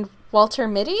 In Walter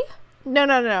Mitty? No.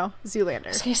 Zoolander. I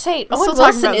was going to say, Owen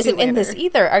Wilson isn't in this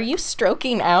either. Are you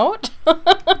stroking out?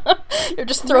 You're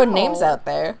just throwing names out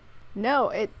there. No,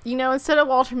 instead of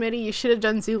Walter Mitty, you should have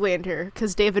done Zoolander,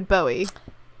 because David Bowie.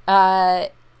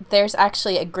 There's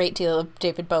actually a great deal of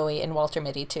David Bowie in Walter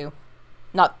Mitty, too.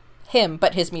 Not him,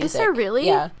 but his music. Is there really?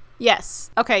 Yeah.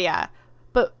 Yes. Okay, yeah.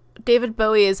 But David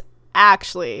Bowie is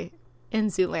actually in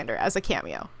Zoolander as a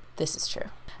cameo. This is true.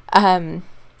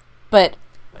 But,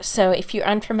 so if you're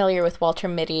unfamiliar with Walter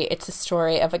Mitty, it's a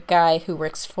story of a guy who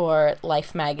works for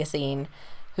Life magazine,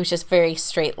 who's just very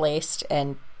straight-laced,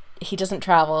 and he doesn't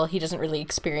travel, he doesn't really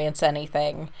experience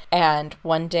anything, and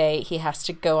one day he has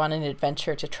to go on an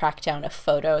adventure to track down a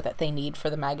photo that they need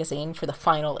for the magazine for the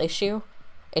final issue.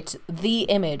 It's the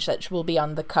image that will be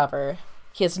on the cover.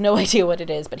 He has no idea what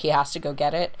it is, but he has to go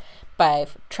get it by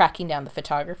tracking down the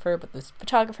photographer, but this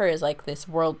photographer is like this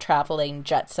world-traveling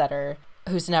jet-setter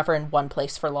who's never in one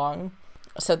place for long.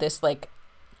 So this, like,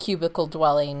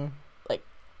 cubicle-dwelling, like,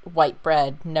 white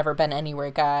bread,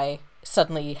 never-been-anywhere guy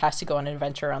suddenly has to go on an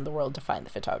adventure around the world to find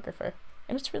the photographer.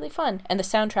 And it's really fun. And the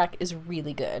soundtrack is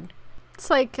really good. It's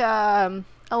like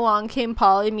Along Came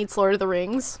Polly meets Lord of the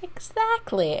Rings.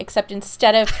 Exactly. Except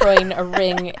instead of throwing a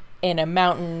ring in a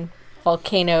mountain,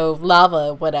 volcano,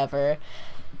 lava, whatever,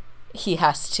 he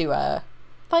has to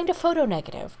find a photo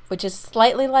negative, which is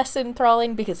slightly less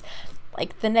enthralling because,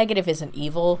 like, the negative isn't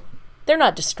evil. They're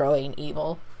not destroying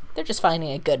evil. They're just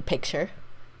finding a good picture.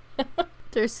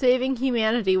 They're saving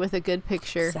humanity with a good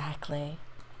picture. Exactly.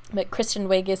 But Kristen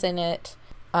Wiig is in it.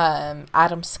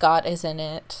 Adam Scott is in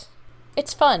it.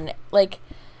 It's fun. Like,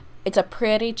 it's a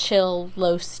pretty chill,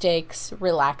 low-stakes,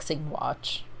 relaxing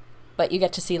watch. But you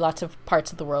get to see lots of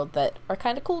parts of the world that are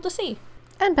kind of cool to see.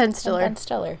 And Ben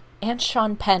Stiller. And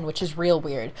Sean Penn, which is real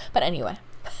weird. But anyway.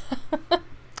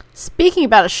 Speaking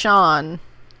about a Sean,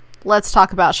 let's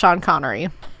talk about Sean Connery.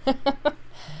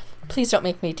 Please don't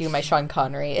make me do my Sean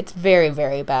Connery. It's very,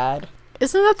 very bad.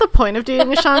 Isn't that the point of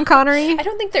doing a Sean Connery? I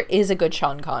don't think there is a good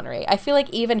Sean Connery. I feel like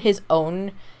even his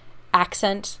own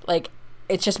accent, like,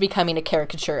 it's just becoming a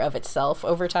caricature of itself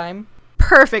over time.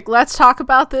 Perfect. Let's talk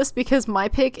about this because my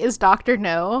pick is Dr.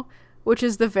 No, which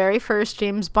is the very first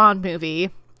James Bond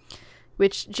movie,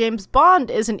 which James Bond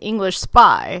is an English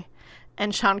spy,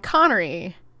 and Sean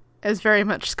Connery is very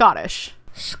much Scottish.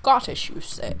 Scottish, you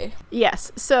say?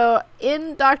 Yes. So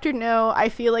in Dr. No, I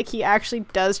feel like he actually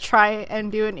does try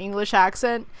and do an English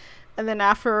accent. And then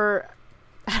after,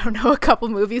 I don't know, a couple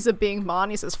movies of being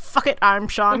Bond, he says, "Fuck it, I'm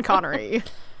Sean Connery."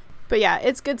 But yeah,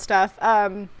 it's good stuff.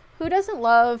 Who doesn't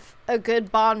love a good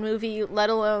Bond movie, let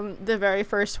alone the very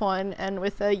first one, and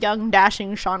with a young,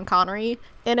 dashing Sean Connery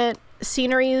in it?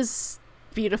 Scenery is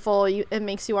beautiful. It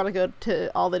makes you want to go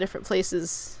to all the different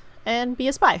places and be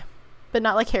a spy. But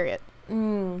not like Harriet.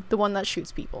 The one that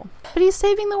shoots people. But he's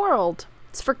saving the world.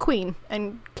 It's for Queen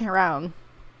and Crown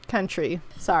Country.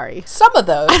 Sorry. Some of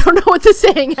those. I don't know what the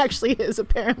saying actually is,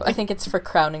 apparently. I think it's for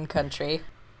Crown and Country.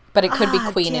 But it could be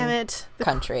Queen and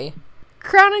Country.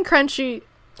 Crown and Country.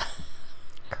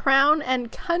 Crown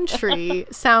and Country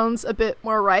sounds a bit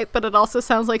more right, but it also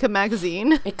sounds like a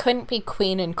magazine. It couldn't be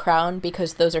Queen and Crown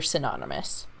because those are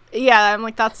synonymous. Yeah, I'm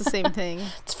like, that's the same thing.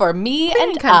 It's for me Queen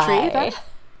and Country. I.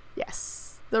 Yes.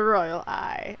 The royal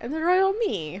I and the royal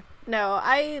me. No,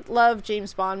 I love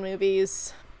James Bond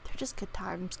movies. They're just good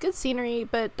times. Good scenery,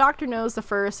 but Dr. No's the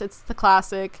first. It's the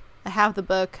classic. I have the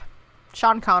book.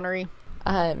 Sean Connery.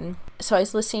 So I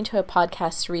was listening to a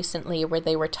podcast recently where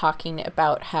they were talking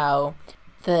about how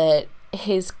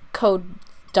his code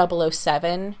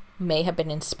 007 may have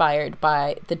been inspired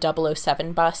by the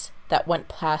 007 bus that went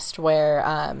past where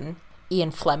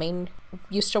Ian Fleming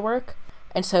used to work.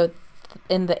 And so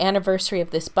in the anniversary of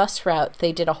this bus route,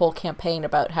 they did a whole campaign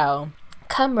about how,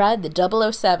 come ride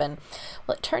the 007.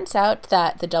 Well, it turns out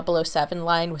that the 007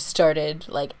 line was started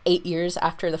like 8 years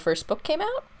after the first book came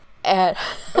out. And,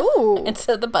 and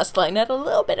so the bus line had a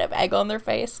little bit of egg on their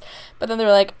face. But then they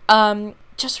were like,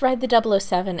 just ride the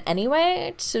 007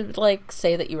 anyway to, like,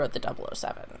 say that you wrote the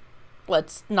 007.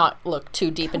 Let's not look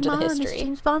too deep into the history. It's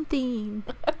James Bond theme.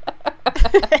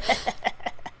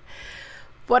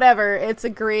 Whatever, it's a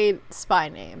great spy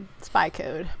name. Spy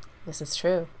code. This is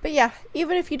true. But yeah,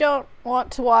 even if you don't want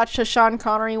to watch a Sean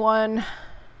Connery one,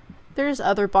 there's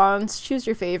other Bonds. Choose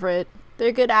your favorite.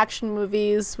 They're good action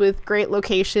movies with great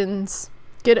locations,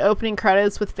 good opening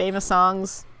credits with famous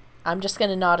songs. I'm just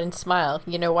gonna nod and smile.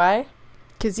 You know why?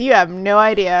 Because you have no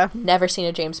idea. Never seen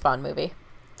a James Bond movie.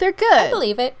 They're good. I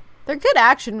believe it. They're good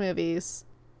action movies.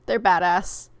 They're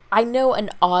badass. I know an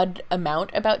odd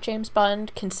amount about James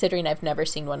Bond, considering I've never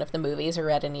seen one of the movies or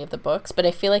read any of the books, but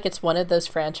I feel like it's one of those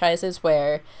franchises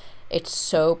where it's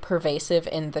so pervasive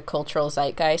in the cultural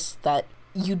zeitgeist that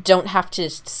you don't have to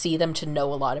see them to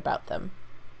know a lot about them.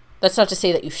 That's not to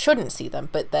say that you shouldn't see them,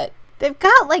 but that... They've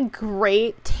got, like,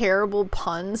 great, terrible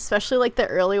puns, especially, like, the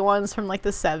early ones from, like, the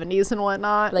 70s and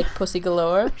whatnot. Like Pussy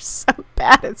Galore? They're so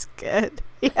bad, it's good.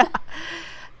 Yeah.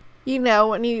 You know,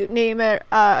 when you name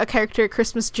a character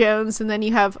Christmas Jones, and then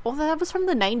you have... Oh, that was from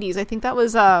the 90s. I think that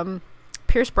was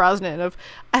Pierce Brosnan of,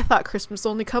 I thought Christmas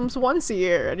only comes once a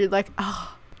year. And you're like,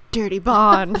 oh, dirty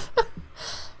Bond.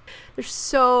 They're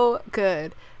so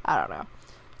good. I don't know.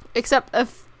 Except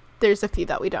if there's a few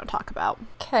that we don't talk about.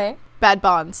 Okay. Bad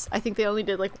Bonds. I think they only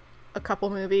did, like, a couple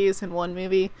movies and one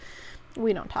movie.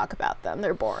 We don't talk about them.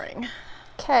 They're boring.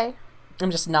 Okay.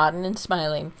 I'm just nodding and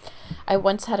smiling. I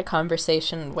once had a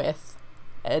conversation with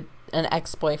an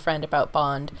ex-boyfriend about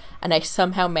Bond, and I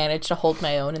somehow managed to hold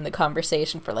my own in the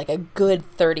conversation for like a good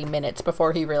 30 minutes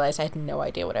before he realized I had no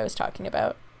idea what I was talking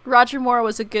about. Roger Moore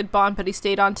was a good Bond, but he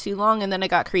stayed on too long, and then it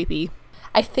got creepy.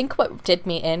 I think what did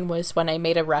me in was when I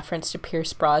made a reference to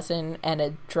Pierce Brosnan and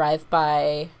a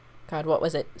drive-by... God, what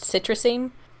was it?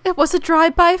 Citrusing? It was a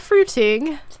drive-by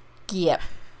fruiting. Yep.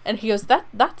 And he goes,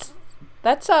 That's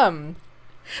Mrs.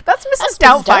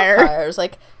 Doubtfire. I was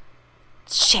like,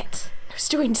 shit, I was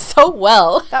doing so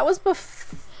well. That was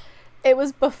it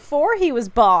was before he was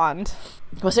Bond.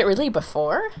 Was it really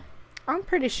before? I'm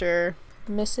pretty sure.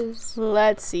 Mrs.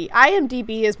 Let's see.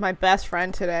 IMDb is my best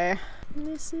friend today.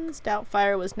 Mrs.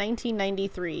 Doubtfire was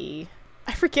 1993.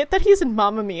 I forget that he's in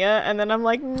Mamma Mia, and then I'm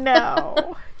like,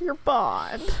 no, you're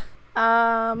Bond.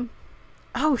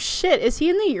 Oh shit, is he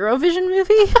in the Eurovision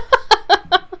movie?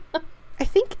 I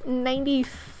think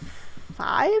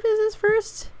 95 is his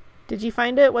first. Did you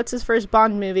find it? What's his first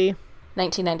Bond movie?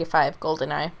 1995,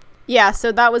 GoldenEye. Yeah,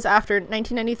 so that was after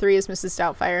 1993 is Mrs.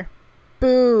 Doubtfire.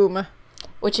 Boom.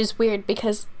 Which is weird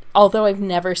because although I've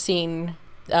never seen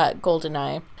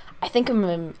GoldenEye, I think of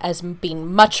him as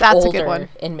being much older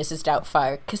in Mrs.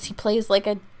 Doubtfire because he plays like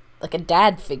a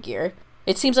dad figure.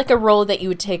 It seems like a role that you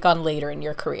would take on later in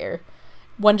your career.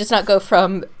 One does not go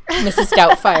from Mrs.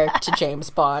 Doubtfire to James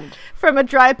Bond. From a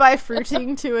drive-by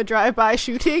fruiting to a drive-by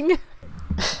shooting.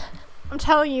 I'm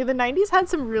telling you, the 90s had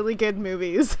some really good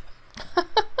movies.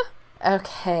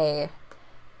 Okay.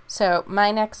 So,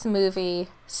 my next movie,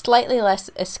 slightly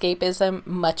less escapism,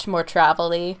 much more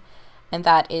travel-y, and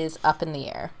that is Up in the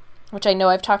Air, which I know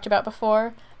I've talked about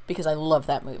before because I love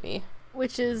that movie.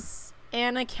 Which is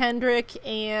Anna Kendrick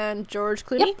and George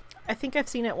Clooney? Yep. I think I've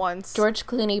seen it once. George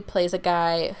Clooney plays a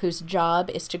guy whose job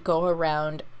is to go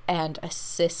around and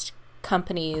assist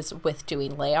companies with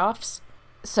doing layoffs.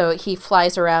 So he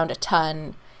flies around a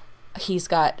ton. He's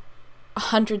got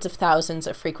hundreds of thousands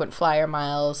of frequent flyer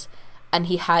miles, and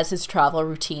he has his travel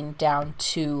routine down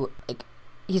to, like,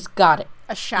 he's got it.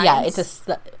 A science.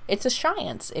 Yeah, it's a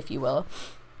science, if you will.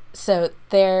 So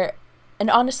and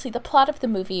honestly, the plot of the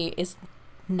movie is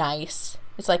nice.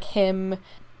 It's like him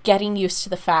getting used to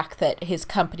the fact that his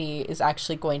company is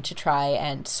actually going to try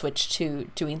and switch to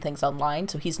doing things online,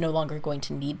 so he's no longer going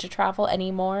to need to travel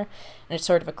anymore. And it's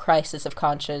sort of a crisis of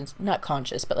conscience, not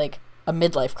conscious, but like a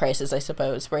midlife crisis, I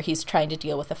suppose, where he's trying to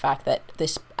deal with the fact that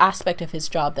this aspect of his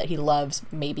job that he loves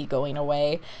may be going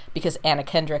away because Anna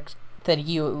Kendrick, the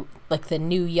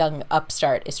new young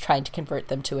upstart, is trying to convert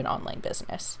them to an online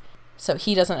business. So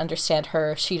he doesn't understand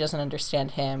her, she doesn't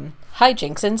understand him.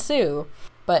 Hijinks ensue.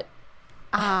 But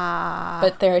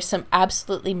there are some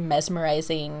absolutely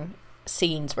mesmerizing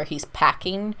scenes where he's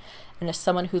packing, and as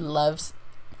someone who loves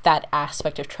that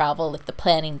aspect of travel, like the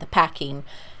planning, the packing,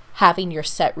 having your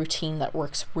set routine that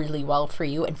works really well for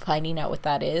you and finding out what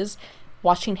that is,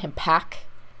 watching him pack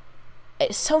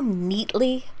it so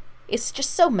neatly, it's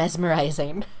just so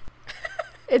mesmerizing.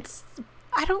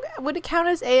 Would it count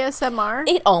as ASMR?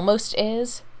 It almost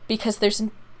is, because there's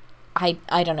I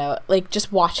don't know, like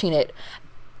just watching it.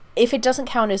 If it doesn't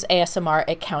count as ASMR,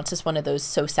 it counts as one of those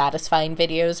So Satisfying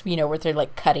videos, you know, where they're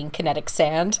like cutting kinetic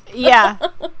sand. Yeah.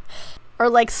 Or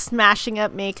like smashing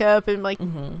up makeup and like...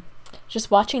 Mm-hmm. Just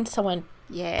watching someone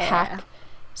pack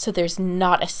so there's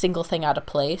not a single thing out of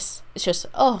place. It's just,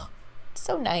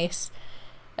 so nice.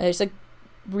 There's a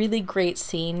really great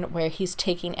scene where he's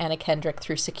taking Anna Kendrick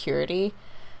through security,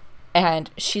 and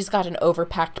she's got an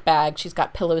overpacked bag. She's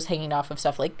got pillows hanging off of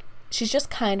stuff. Like, she's just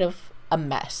kind of a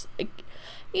mess. Like,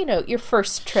 you know, your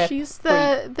first trip. She's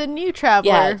the new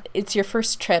traveler. Yeah, it's your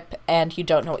first trip and you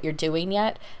don't know what you're doing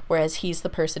yet, whereas he's the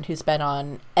person who's been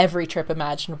on every trip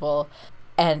imaginable,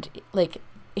 and like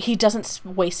he doesn't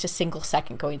waste a single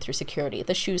second going through security.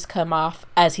 The shoes come off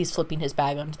as he's flipping his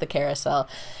bag onto the carousel.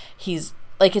 He's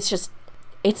like,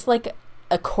 it's like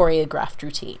a choreographed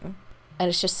routine, and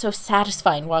it's just so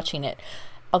satisfying watching it.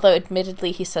 Although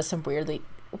admittedly he says some weirdly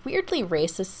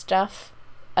racist stuff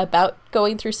about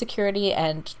going through security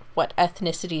and what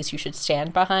ethnicities you should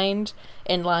stand behind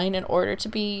in line in order to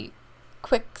be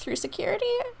quick through security.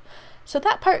 So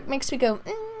that part makes me go,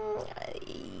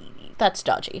 that's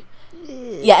dodgy.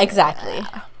 Yeah, exactly.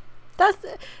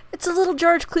 It's a little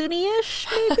George Clooney-ish,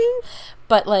 maybe?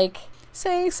 But like,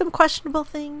 saying some questionable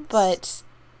things. But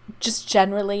just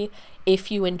generally,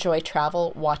 if you enjoy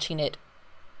travel, watching it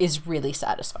is really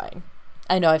satisfying.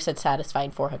 I know I've said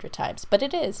satisfying 400 times, but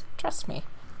it is. Trust me.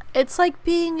 It's like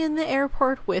being in the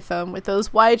airport with them, with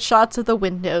those wide shots of the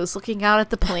windows looking out at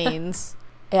the planes.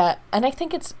 Yeah, and I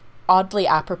think it's oddly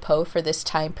apropos for this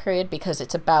time period because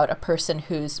it's about a person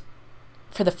who's,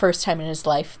 for the first time in his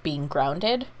life, being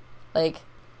grounded. Like,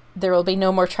 there will be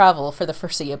no more travel for the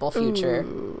foreseeable future.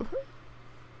 Ooh.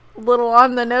 Little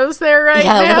on the nose there right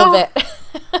now. Yeah, a little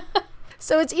bit.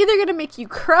 So it's either going to make you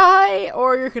cry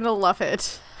or you're going to love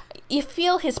it. You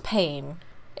feel his pain.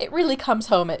 It really comes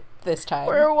home at this time.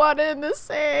 We're one and the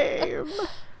same.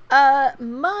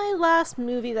 My last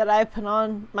movie that I put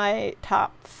on my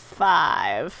top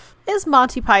 5 is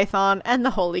Monty Python and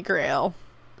the Holy Grail.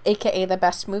 AKA the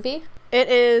best movie? It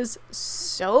is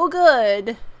so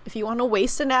good if you want to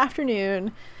waste an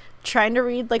afternoon trying to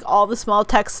read like all the small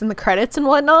text in the credits and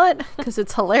whatnot, because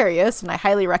it's hilarious and I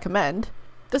highly recommend.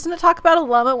 Doesn't it talk about a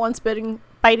llama once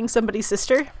biting somebody's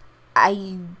sister?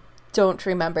 I don't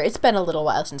remember. It's been a little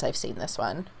while since I've seen this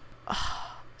one.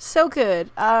 So good.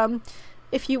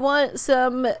 If you want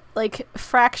some like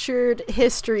fractured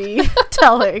history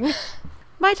telling,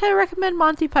 might I recommend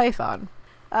Monty Python?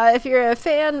 If you're a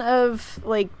fan of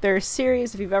like their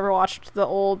series, if you've ever watched the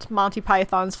old Monty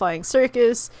Python's Flying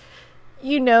Circus,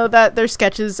 you know that their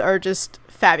sketches are just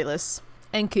fabulous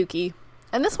and kooky.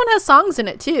 And this one has songs in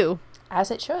it too. As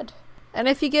it should. And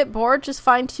if you get bored, just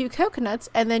find 2 coconuts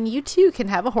and then you too can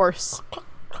have a horse.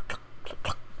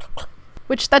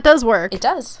 Which that does work. It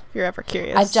does. If you're ever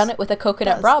curious. I've done it with a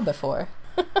coconut bra before.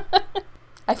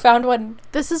 I found one.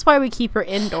 This is why we keep her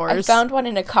indoors. I found one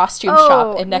in a costume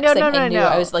shop, and next thing I knew,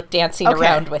 I was like dancing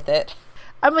around with it.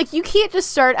 I'm like, you can't just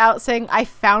start out saying, I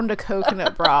found a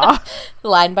coconut bra.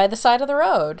 Lying by the side of the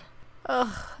road.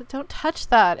 Ugh, don't touch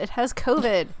that. It has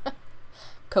COVID.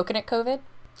 Coconut COVID?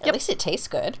 At least it tastes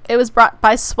good. It was brought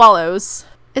by swallows.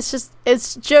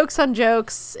 It's jokes on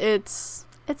jokes. It's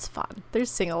fun.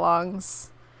 There's sing-alongs.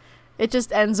 It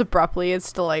just ends abruptly.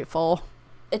 It's delightful.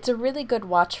 It's a really good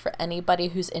watch for anybody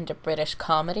who's into British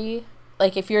comedy.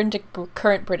 Like, if you're into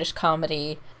current British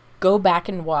comedy, go back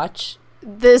and watch.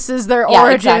 This is their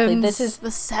origins. Exactly. This is the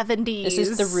 70s. This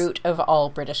is the root of all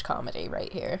British comedy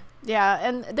right here. Yeah,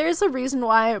 and there's a reason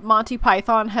why Monty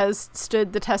Python has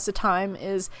stood the test of time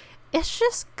is it's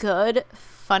just good,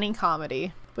 funny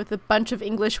comedy with a bunch of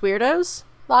English weirdos.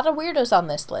 A lot of weirdos on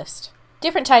this list.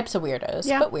 Different types of weirdos,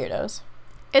 but weirdos.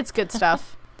 It's good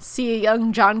stuff. See a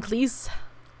young John Cleese.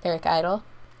 Eric Idle.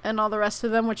 And all the rest of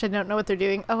them, which I don't know what they're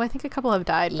doing. Oh, I think a couple have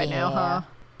died by now, huh?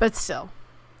 But still,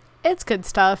 it's good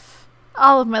stuff.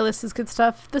 All of my list is good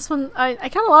stuff. This one, I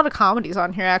got a lot of comedies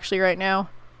on here actually right now.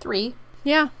 3.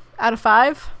 Yeah, out of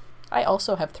 5. I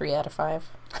also have 3 out of 5.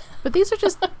 But these are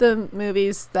just the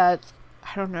movies that,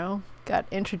 I don't know, got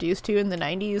introduced to in the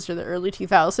 90s or the early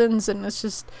 2000s, and it's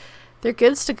just, they're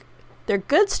goods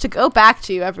to go back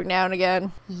to every now and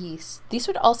again. Yes. These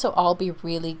would also all be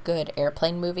really good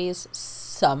airplane movies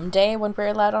someday when we're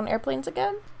allowed on airplanes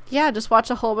again. Yeah, just watch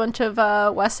a whole bunch of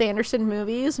Wes Anderson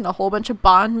movies and a whole bunch of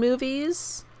Bond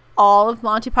movies, all of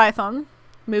Monty Python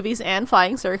movies and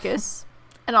Flying Circus,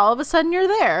 and all of a sudden you're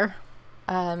there.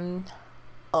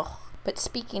 But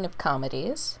speaking of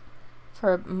comedies,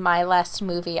 for my last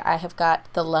movie, I have got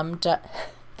The Long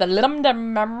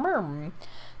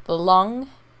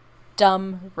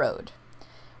Dumb Road,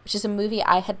 which is a movie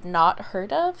I had not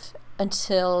heard of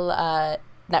until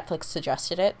Netflix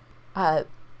suggested it.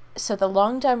 So The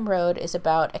Long Dumb Road is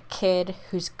about a kid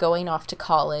who's going off to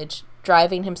college,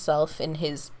 driving himself in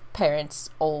his parents'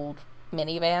 old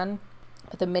minivan.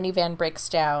 But the minivan breaks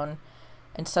down,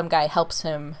 and some guy helps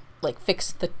him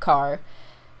fix the car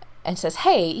and says,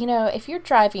 hey, if you're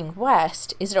driving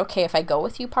west, is it okay if I go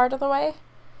with you part of the way?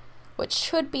 Which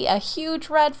should be a huge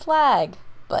red flag,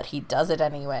 but he does it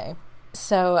anyway.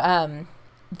 So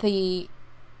the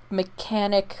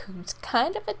mechanic who's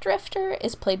kind of a drifter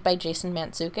is played by Jason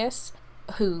Mantzoukas,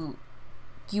 who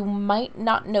you might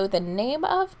not know the name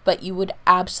of, but you would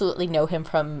absolutely know him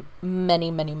from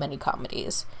many, many, many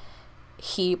comedies.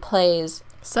 He plays...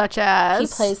 Such as? He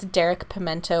plays Derek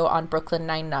Pimento on Brooklyn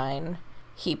Nine-Nine.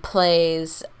 He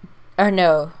plays... Or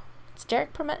no, it's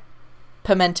Derek Pimento.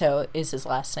 Pimento is his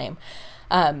last name.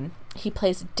 He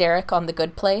plays Derek on The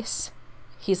Good Place.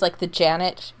 He's like the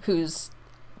Janet who's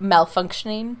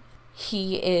malfunctioning.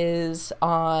 He is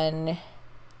on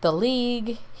The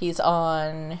League. He's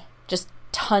on just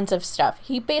tons of stuff.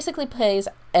 He basically plays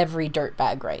every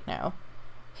dirtbag right now.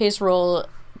 His role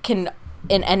can,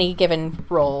 in any given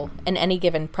role, in any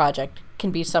given project,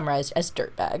 can be summarized as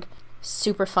dirtbag.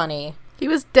 Super funny. He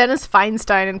was Dennis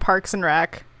Feinstein in Parks and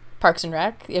Rec. Parks and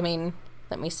Rec? I mean,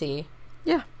 let me see.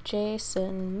 Yeah.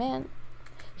 Jason Mann.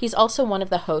 He's also one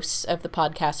of the hosts of the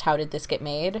podcast How Did This Get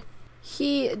Made?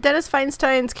 Dennis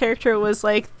Feinstein's character was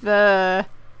like the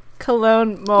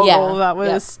cologne mogul that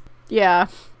was... Yeah.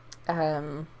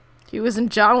 He was in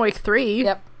John Wick 3.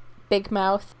 Yep. Big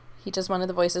Mouth. He does one of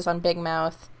the voices on Big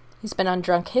Mouth. He's been on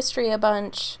Drunk History a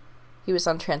bunch. He was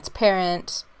on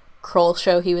Transparent. Kroll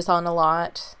Show he was on a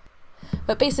lot.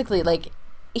 But basically, like,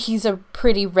 he's a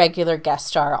pretty regular guest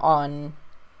star on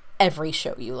every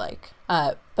show you like.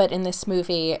 But in this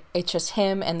movie, it's just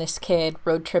him and this kid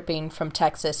road tripping from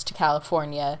Texas to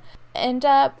California. And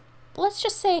let's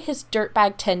just say his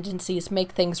dirtbag tendencies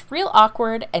make things real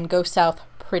awkward and go south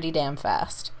pretty damn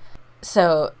fast.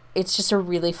 So it's just a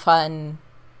really fun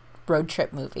road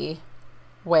trip movie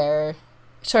where,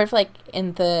 sort of like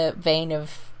in the vein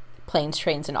of Planes,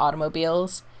 Trains, and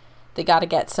Automobiles, they gotta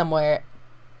get somewhere,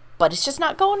 but it's just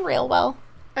not going real well.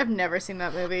 I've never seen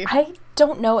that movie. I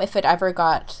don't know if it ever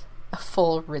got a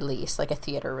full release, like a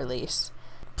theater release.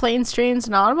 Planes, Trains,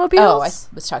 and Automobiles?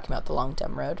 Oh, I was talking about The Long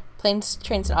Dumb Road. Planes,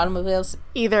 Trains, and Automobiles.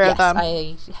 Either of them.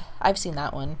 I've seen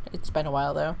that one. It's been a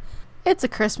while, though. It's a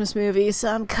Christmas movie, so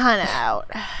I'm kind of out.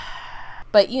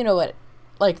 But you know what?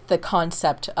 Like, the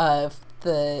concept of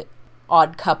the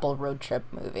Odd Couple road trip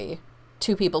movie.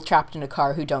 Two people trapped in a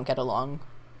car who don't get along.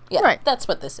 Yeah, right. That's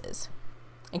what this is.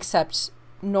 Except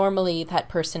normally that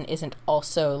person isn't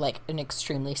also, like, an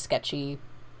extremely sketchy,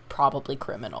 probably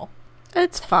criminal.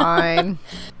 It's fine.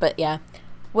 But yeah,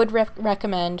 would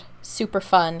recommend. Super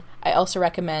fun. I also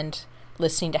recommend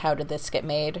listening to How Did This Get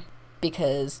Made,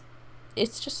 because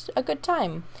it's just a good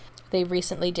time. They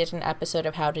recently did an episode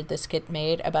of How Did This Get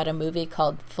Made about a movie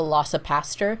called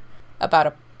Velocipastor, about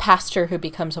a pastor who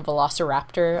becomes a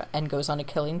velociraptor and goes on a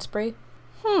killing spree.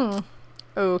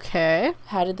 Okay.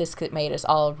 How Did This Get Made is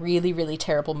all really, really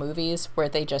terrible movies where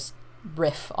they just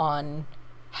riff on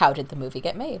how did the movie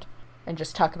get made and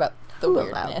just talk about the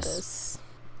weirdness.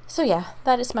 So yeah,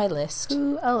 that is my list.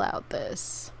 Who allowed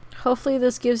this? Hopefully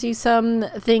this gives you some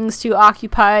things to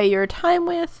occupy your time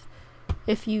with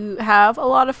if you have a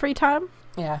lot of free time.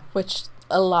 Yeah, which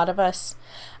a lot of us,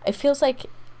 it feels like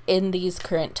in these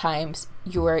current times,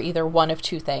 you are either one of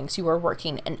two things. You are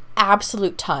working an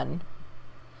absolute ton,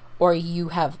 or you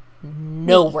have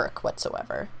no work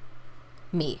whatsoever.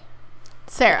 Me.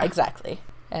 Sarah. Exactly.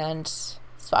 And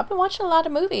so I've been watching a lot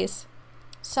of movies.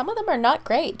 Some of them are not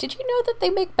great. Did you know that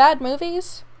they make bad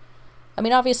movies? I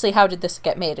mean, obviously, How Did This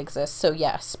Get Made exists, so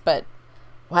yes, but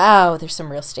wow, there's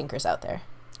some real stinkers out there.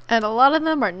 And a lot of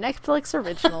them are Netflix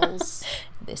originals.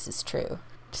 This is true.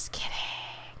 Just kidding.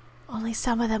 Only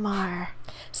some of them are.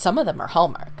 Some of them are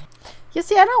Hallmark. You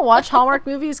see, I don't watch Hallmark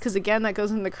movies because, again, that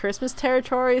goes in the Christmas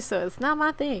territory, so it's not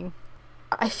my thing.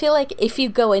 I feel like if you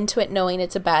go into it knowing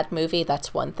it's a bad movie,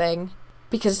 that's one thing.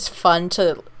 Because it's fun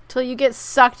to... Till you get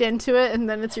sucked into it, and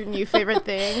then it's your new favorite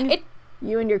thing.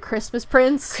 You and your Christmas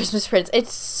Prince. Christmas Prince.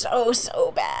 It's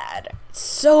so bad.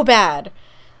 So bad.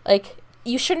 Like,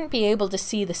 you shouldn't be able to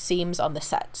see the seams on the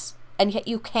sets. And yet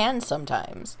you can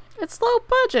sometimes. It's low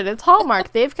budget. It's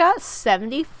Hallmark. They've got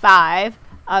 75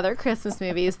 other Christmas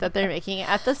movies that they're making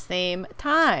at the same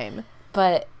time.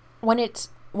 But when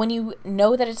you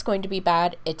know that it's going to be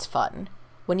bad, it's fun.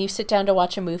 When you sit down to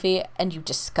watch a movie and you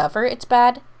discover it's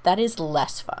bad, that is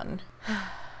less fun.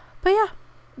 But yeah,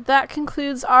 that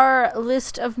concludes our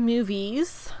list of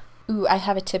movies. Ooh, I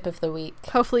have a tip of the week.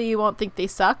 Hopefully you won't think they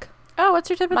suck. Oh, what's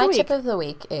your tip of the week? My tip of the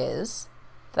week is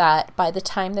that by the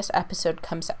time this episode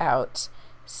comes out,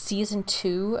 season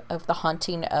 2 of the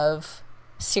Haunting of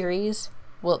series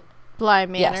will... Bly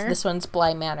Manor. Yes, this one's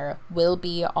Bly Manor, will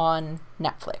be on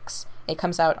Netflix. It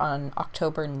comes out on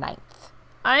October 9th.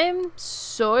 I am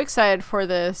so excited for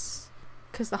this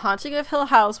because The Haunting of Hill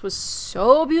House was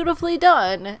so beautifully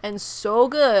done and so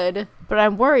good, but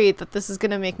I'm worried that this is going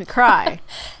to make me cry.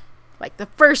 like the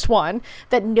first one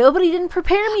that nobody didn't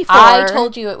prepare me for. I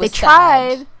told you it was They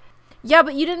tried. sad. Yeah,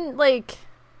 but you didn't like.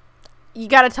 You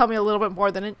got to tell me a little bit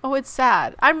more than it's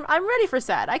sad. I'm ready for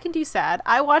sad. I can do sad.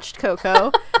 I watched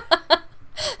Coco.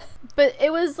 But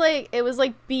it was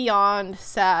like beyond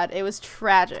sad. It was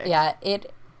tragic. Yeah,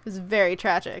 It was very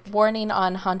tragic. warning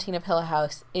on Haunting of Hill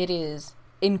House, it is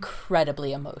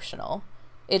incredibly emotional.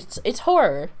 It's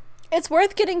horror. It's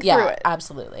worth getting through Yeah, it.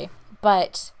 absolutely.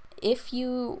 But if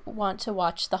you want to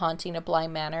watch The Haunting of Bly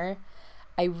Manor,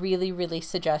 I really, really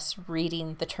suggest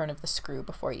reading The Turn of the Screw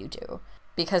before you do.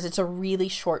 Because it's a really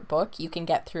short book. You can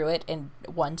get through it in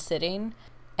one sitting.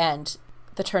 And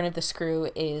The Turn of the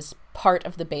Screw is part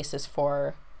of the basis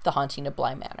for The Haunting of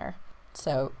Bly Manor.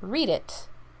 So read it.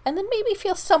 And then maybe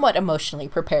feel somewhat emotionally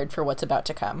prepared for what's about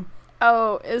to come.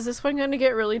 Oh, is this one going to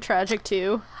get really tragic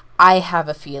too? I have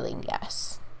a feeling,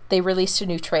 yes. They released a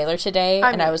new trailer today,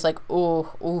 and I was like,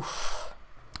 oh, oof.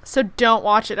 So don't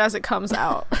watch it as it comes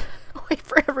out. Wait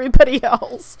for everybody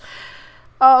else.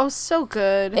 Oh, so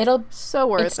good. So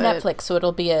worth It's it. Netflix, so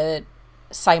it'll be a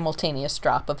simultaneous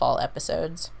drop of all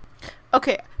episodes.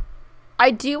 Okay.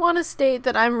 I do want to state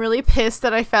that I'm really pissed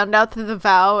that I found out that The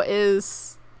Vow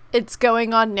it's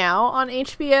going on now on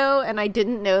HBO, and I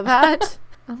didn't know that.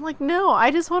 I'm like, no,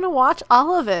 I just want to watch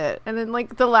all of it. And then,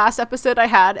 like, the last episode I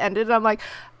had ended, and I'm like,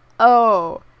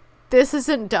 oh, this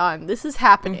isn't done. This is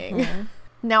happening. Mm-hmm.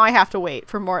 Now I have to wait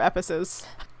for more episodes.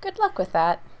 Good luck with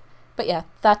that. But yeah,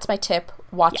 that's my tip.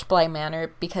 Watch Bly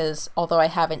Manor, because although I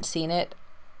haven't seen it,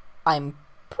 I'm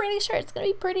pretty sure it's going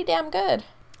to be pretty damn good.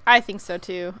 I think so,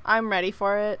 too. I'm ready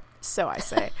for it. So I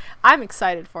say. I'm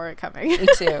excited for it coming. Me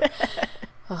too.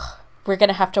 Ugh, we're going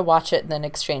to have to watch it and then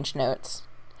exchange notes.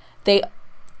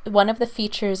 One of the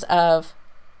features of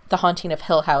The Haunting of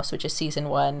Hill House, which is season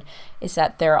 1, is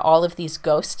that there are all of these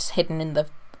ghosts hidden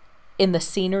in the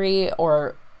scenery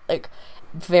or like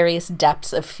various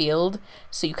depths of field,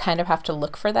 so you kind of have to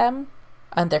look for them,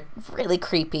 and they're really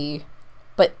creepy,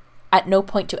 but at no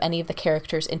point do any of the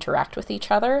characters interact with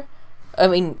each other. I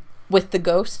mean, with the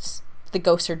ghosts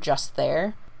are just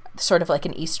there, sort of like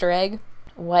an Easter egg.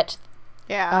 What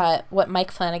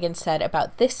Mike Flanagan said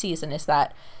about this season is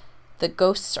that the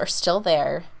ghosts are still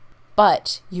there,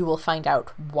 but you will find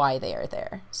out why they are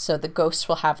there. So the ghosts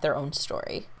will have their own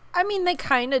story. I mean, they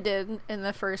kind of did in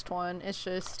the first one. It's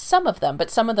just... Some of them,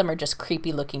 but some of them are just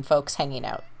creepy-looking folks hanging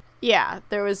out. Yeah,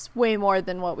 there was way more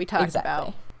than what we talked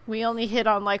about. We only hit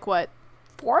on,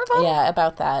 4 of them? Yeah,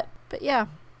 about that. But yeah,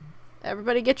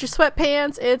 everybody get your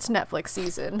sweatpants. It's Netflix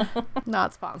season.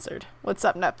 Not sponsored. What's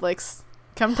up, Netflix?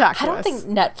 Come talk to us. I don't think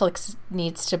Netflix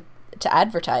needs to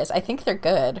advertise. I think they're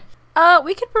good.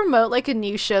 We could promote, a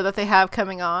new show that they have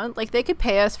coming on. They could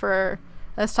pay us for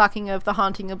us talking of The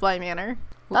Haunting of Bly Manor.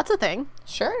 That's a thing.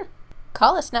 Sure.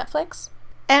 Call us, Netflix.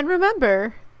 And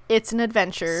remember, it's an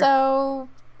adventure. So,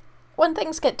 when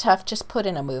things get tough, just put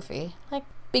in a movie.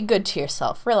 Be good to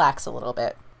yourself. Relax a little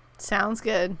bit. Sounds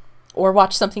good. Or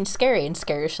watch something scary and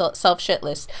scare yourself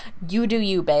shitless. You do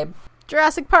you, babe.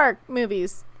 Jurassic Park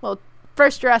movies. Well,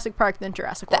 first Jurassic Park, then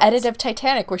Jurassic World. The edit of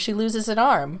Titanic where she loses an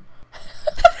arm.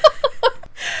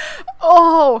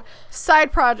 Oh,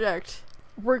 side project.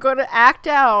 We're going to act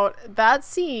out that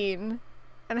scene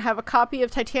and have a copy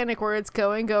of Titanic where it's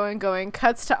going,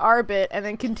 cuts to our bit, and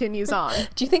then continues on.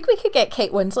 Do you think we could get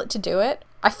Kate Winslet to do it?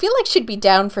 I feel like she'd be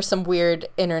down for some weird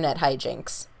internet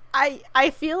hijinks. I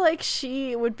feel like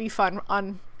she would be fun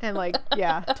on, and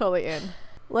yeah, totally in.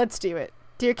 Let's do it.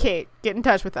 Dear Kate, get in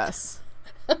touch with us.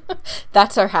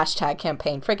 That's our hashtag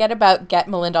campaign. Forget about Get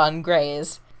Melinda on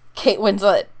Grays. Kate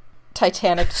Winslet,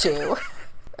 Titanic 2.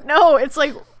 No, it's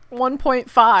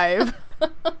 1.5.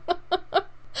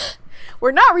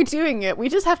 We're not redoing it. We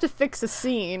just have to fix a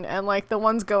scene and the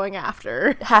ones going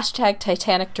after. Hashtag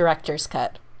Titanic Director's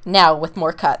Cut. Now with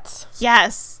more cuts.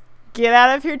 Yes. Get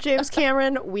out of here, James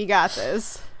Cameron. We got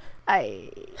this.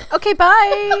 Okay,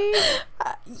 bye.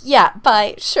 Yeah,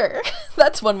 bye. Sure.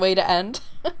 That's one way to end.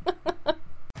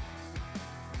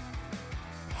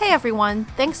 Hey everyone,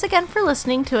 thanks again for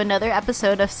listening to another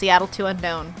episode of Seattle to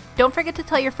Unknown. Don't forget to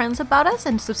tell your friends about us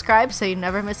and subscribe so you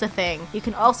never miss a thing. You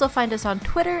can also find us on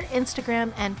Twitter,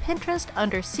 Instagram, and Pinterest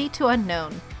under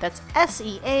C2Unknown. That's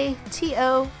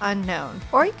SEATO Unknown.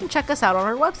 Or you can check us out on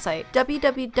our website,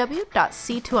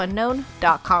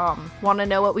 www.c2unknown.com. Want to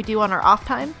know what we do on our off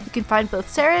time? You can find both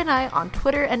Sarah and I on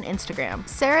Twitter and Instagram.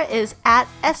 Sarah is at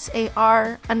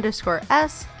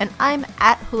SAR_S, and I'm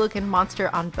at Hooligan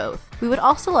Monster on both. We would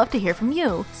also love to hear from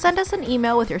you. Send us an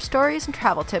email with your stories and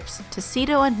travel tips to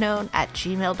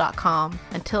cetounknown@gmail.com.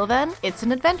 Until then, it's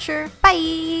an adventure.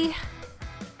 Bye!